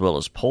fencing, as well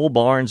as pole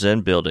barns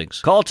and buildings.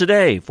 Call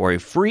today for a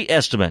free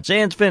estimate.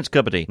 Sands Fence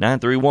Company,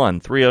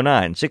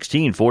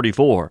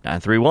 931-309-1644.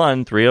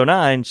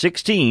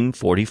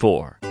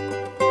 931-309-1644.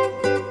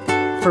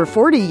 For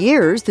 40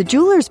 years, the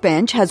Jeweler's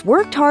Bench has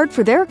worked hard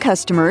for their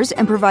customers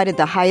and provided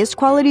the highest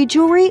quality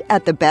jewelry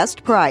at the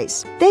best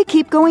price. They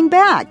keep going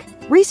back.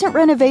 Recent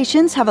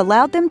renovations have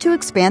allowed them to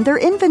expand their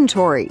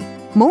inventory.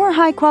 More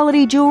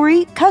high-quality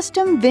jewelry,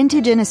 custom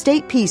vintage and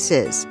estate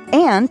pieces,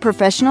 and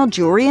professional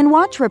jewelry and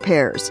watch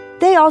repairs.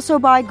 They also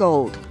buy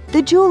gold.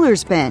 The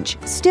Jeweler's Bench.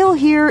 Still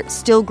here,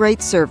 still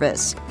great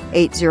service.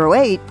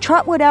 808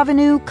 Trotwood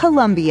Avenue,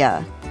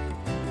 Columbia.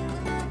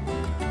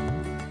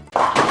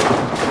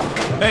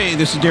 Hey,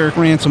 this is Derek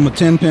Ransom with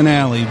 10 Pin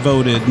Alley,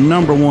 voted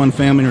 #1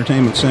 family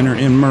entertainment center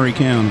in Murray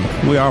County.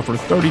 We offer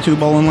 32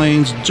 bowling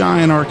lanes,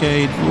 giant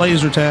arcade,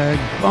 laser tag,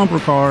 bumper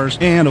cars,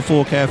 and a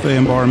full cafe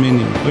and bar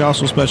menu. We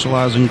also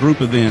specialize in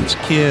group events,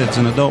 kids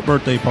and adult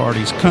birthday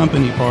parties,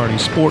 company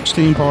parties, sports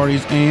team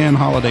parties, and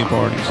holiday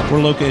parties.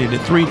 We're located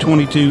at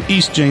 322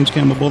 East James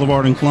Campbell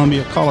Boulevard in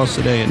Columbia. Call us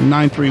today at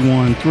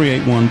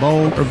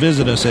 931-381-BOWL or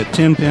visit us at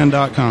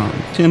 10pin.com.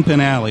 10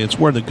 Pin Alley, it's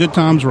where the good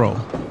times roll.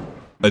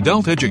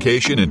 Adult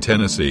education in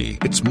Tennessee.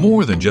 It's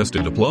more than just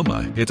a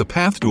diploma. It's a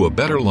path to a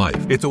better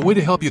life. It's a way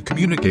to help you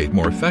communicate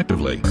more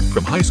effectively.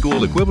 From high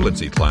school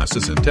equivalency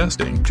classes and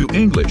testing to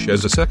English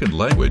as a second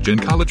language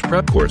and college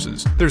prep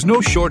courses, there's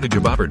no shortage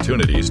of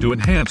opportunities to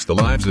enhance the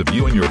lives of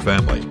you and your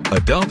family.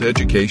 Adult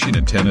education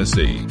in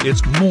Tennessee.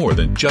 It's more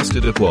than just a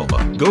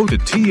diploma. Go to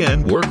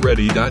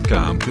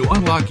tnworkready.com to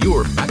unlock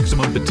your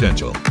maximum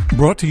potential.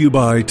 Brought to you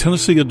by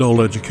Tennessee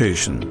Adult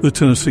Education, the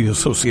Tennessee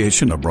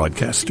Association of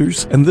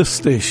Broadcasters, and this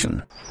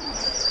station.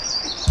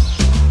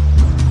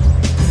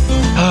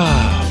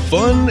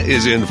 Fun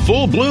is in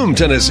full bloom,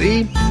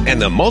 Tennessee, and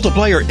the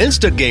Multiplier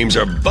Instant Games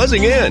are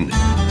buzzing in.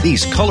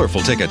 These colorful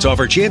tickets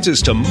offer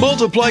chances to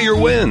multiply your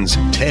wins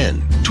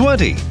 10,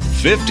 20,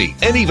 50,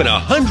 and even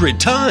 100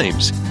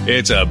 times.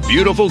 It's a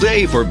beautiful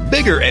day for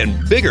bigger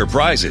and bigger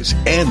prizes,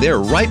 and they're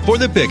ripe for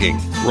the picking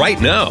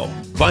right now.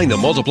 Find the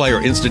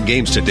Multiplier Instant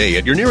Games today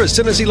at your nearest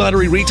Tennessee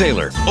Lottery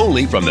retailer,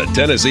 only from the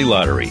Tennessee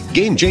Lottery.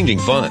 Game-changing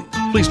fun.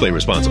 Please play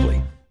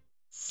responsibly.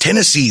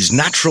 Tennessee's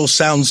natural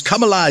sounds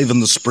come alive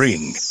in the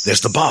spring.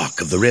 There's the bark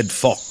of the red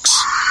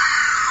fox,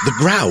 the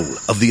growl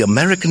of the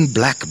American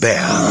black bear,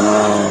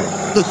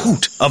 the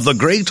hoot of the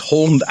great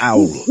horned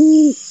owl.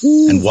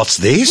 And what's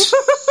this?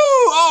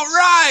 All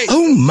right!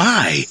 Oh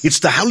my! It's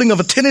the howling of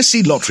a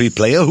Tennessee lottery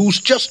player who's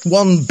just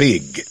won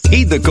big.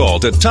 Heed the call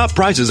to top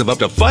prizes of up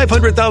to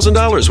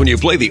 $500,000 when you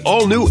play the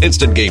all-new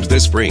Instant Games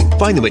this spring.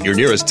 Find them at your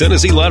nearest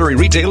Tennessee Lottery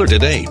retailer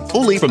today.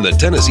 Only from the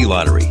Tennessee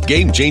Lottery.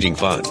 Game-changing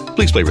fun.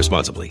 Please play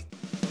responsibly.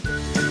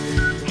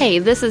 Hey,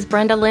 this is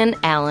Brenda Lynn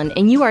Allen,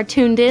 and you are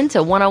tuned in to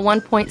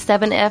 101.7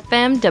 FM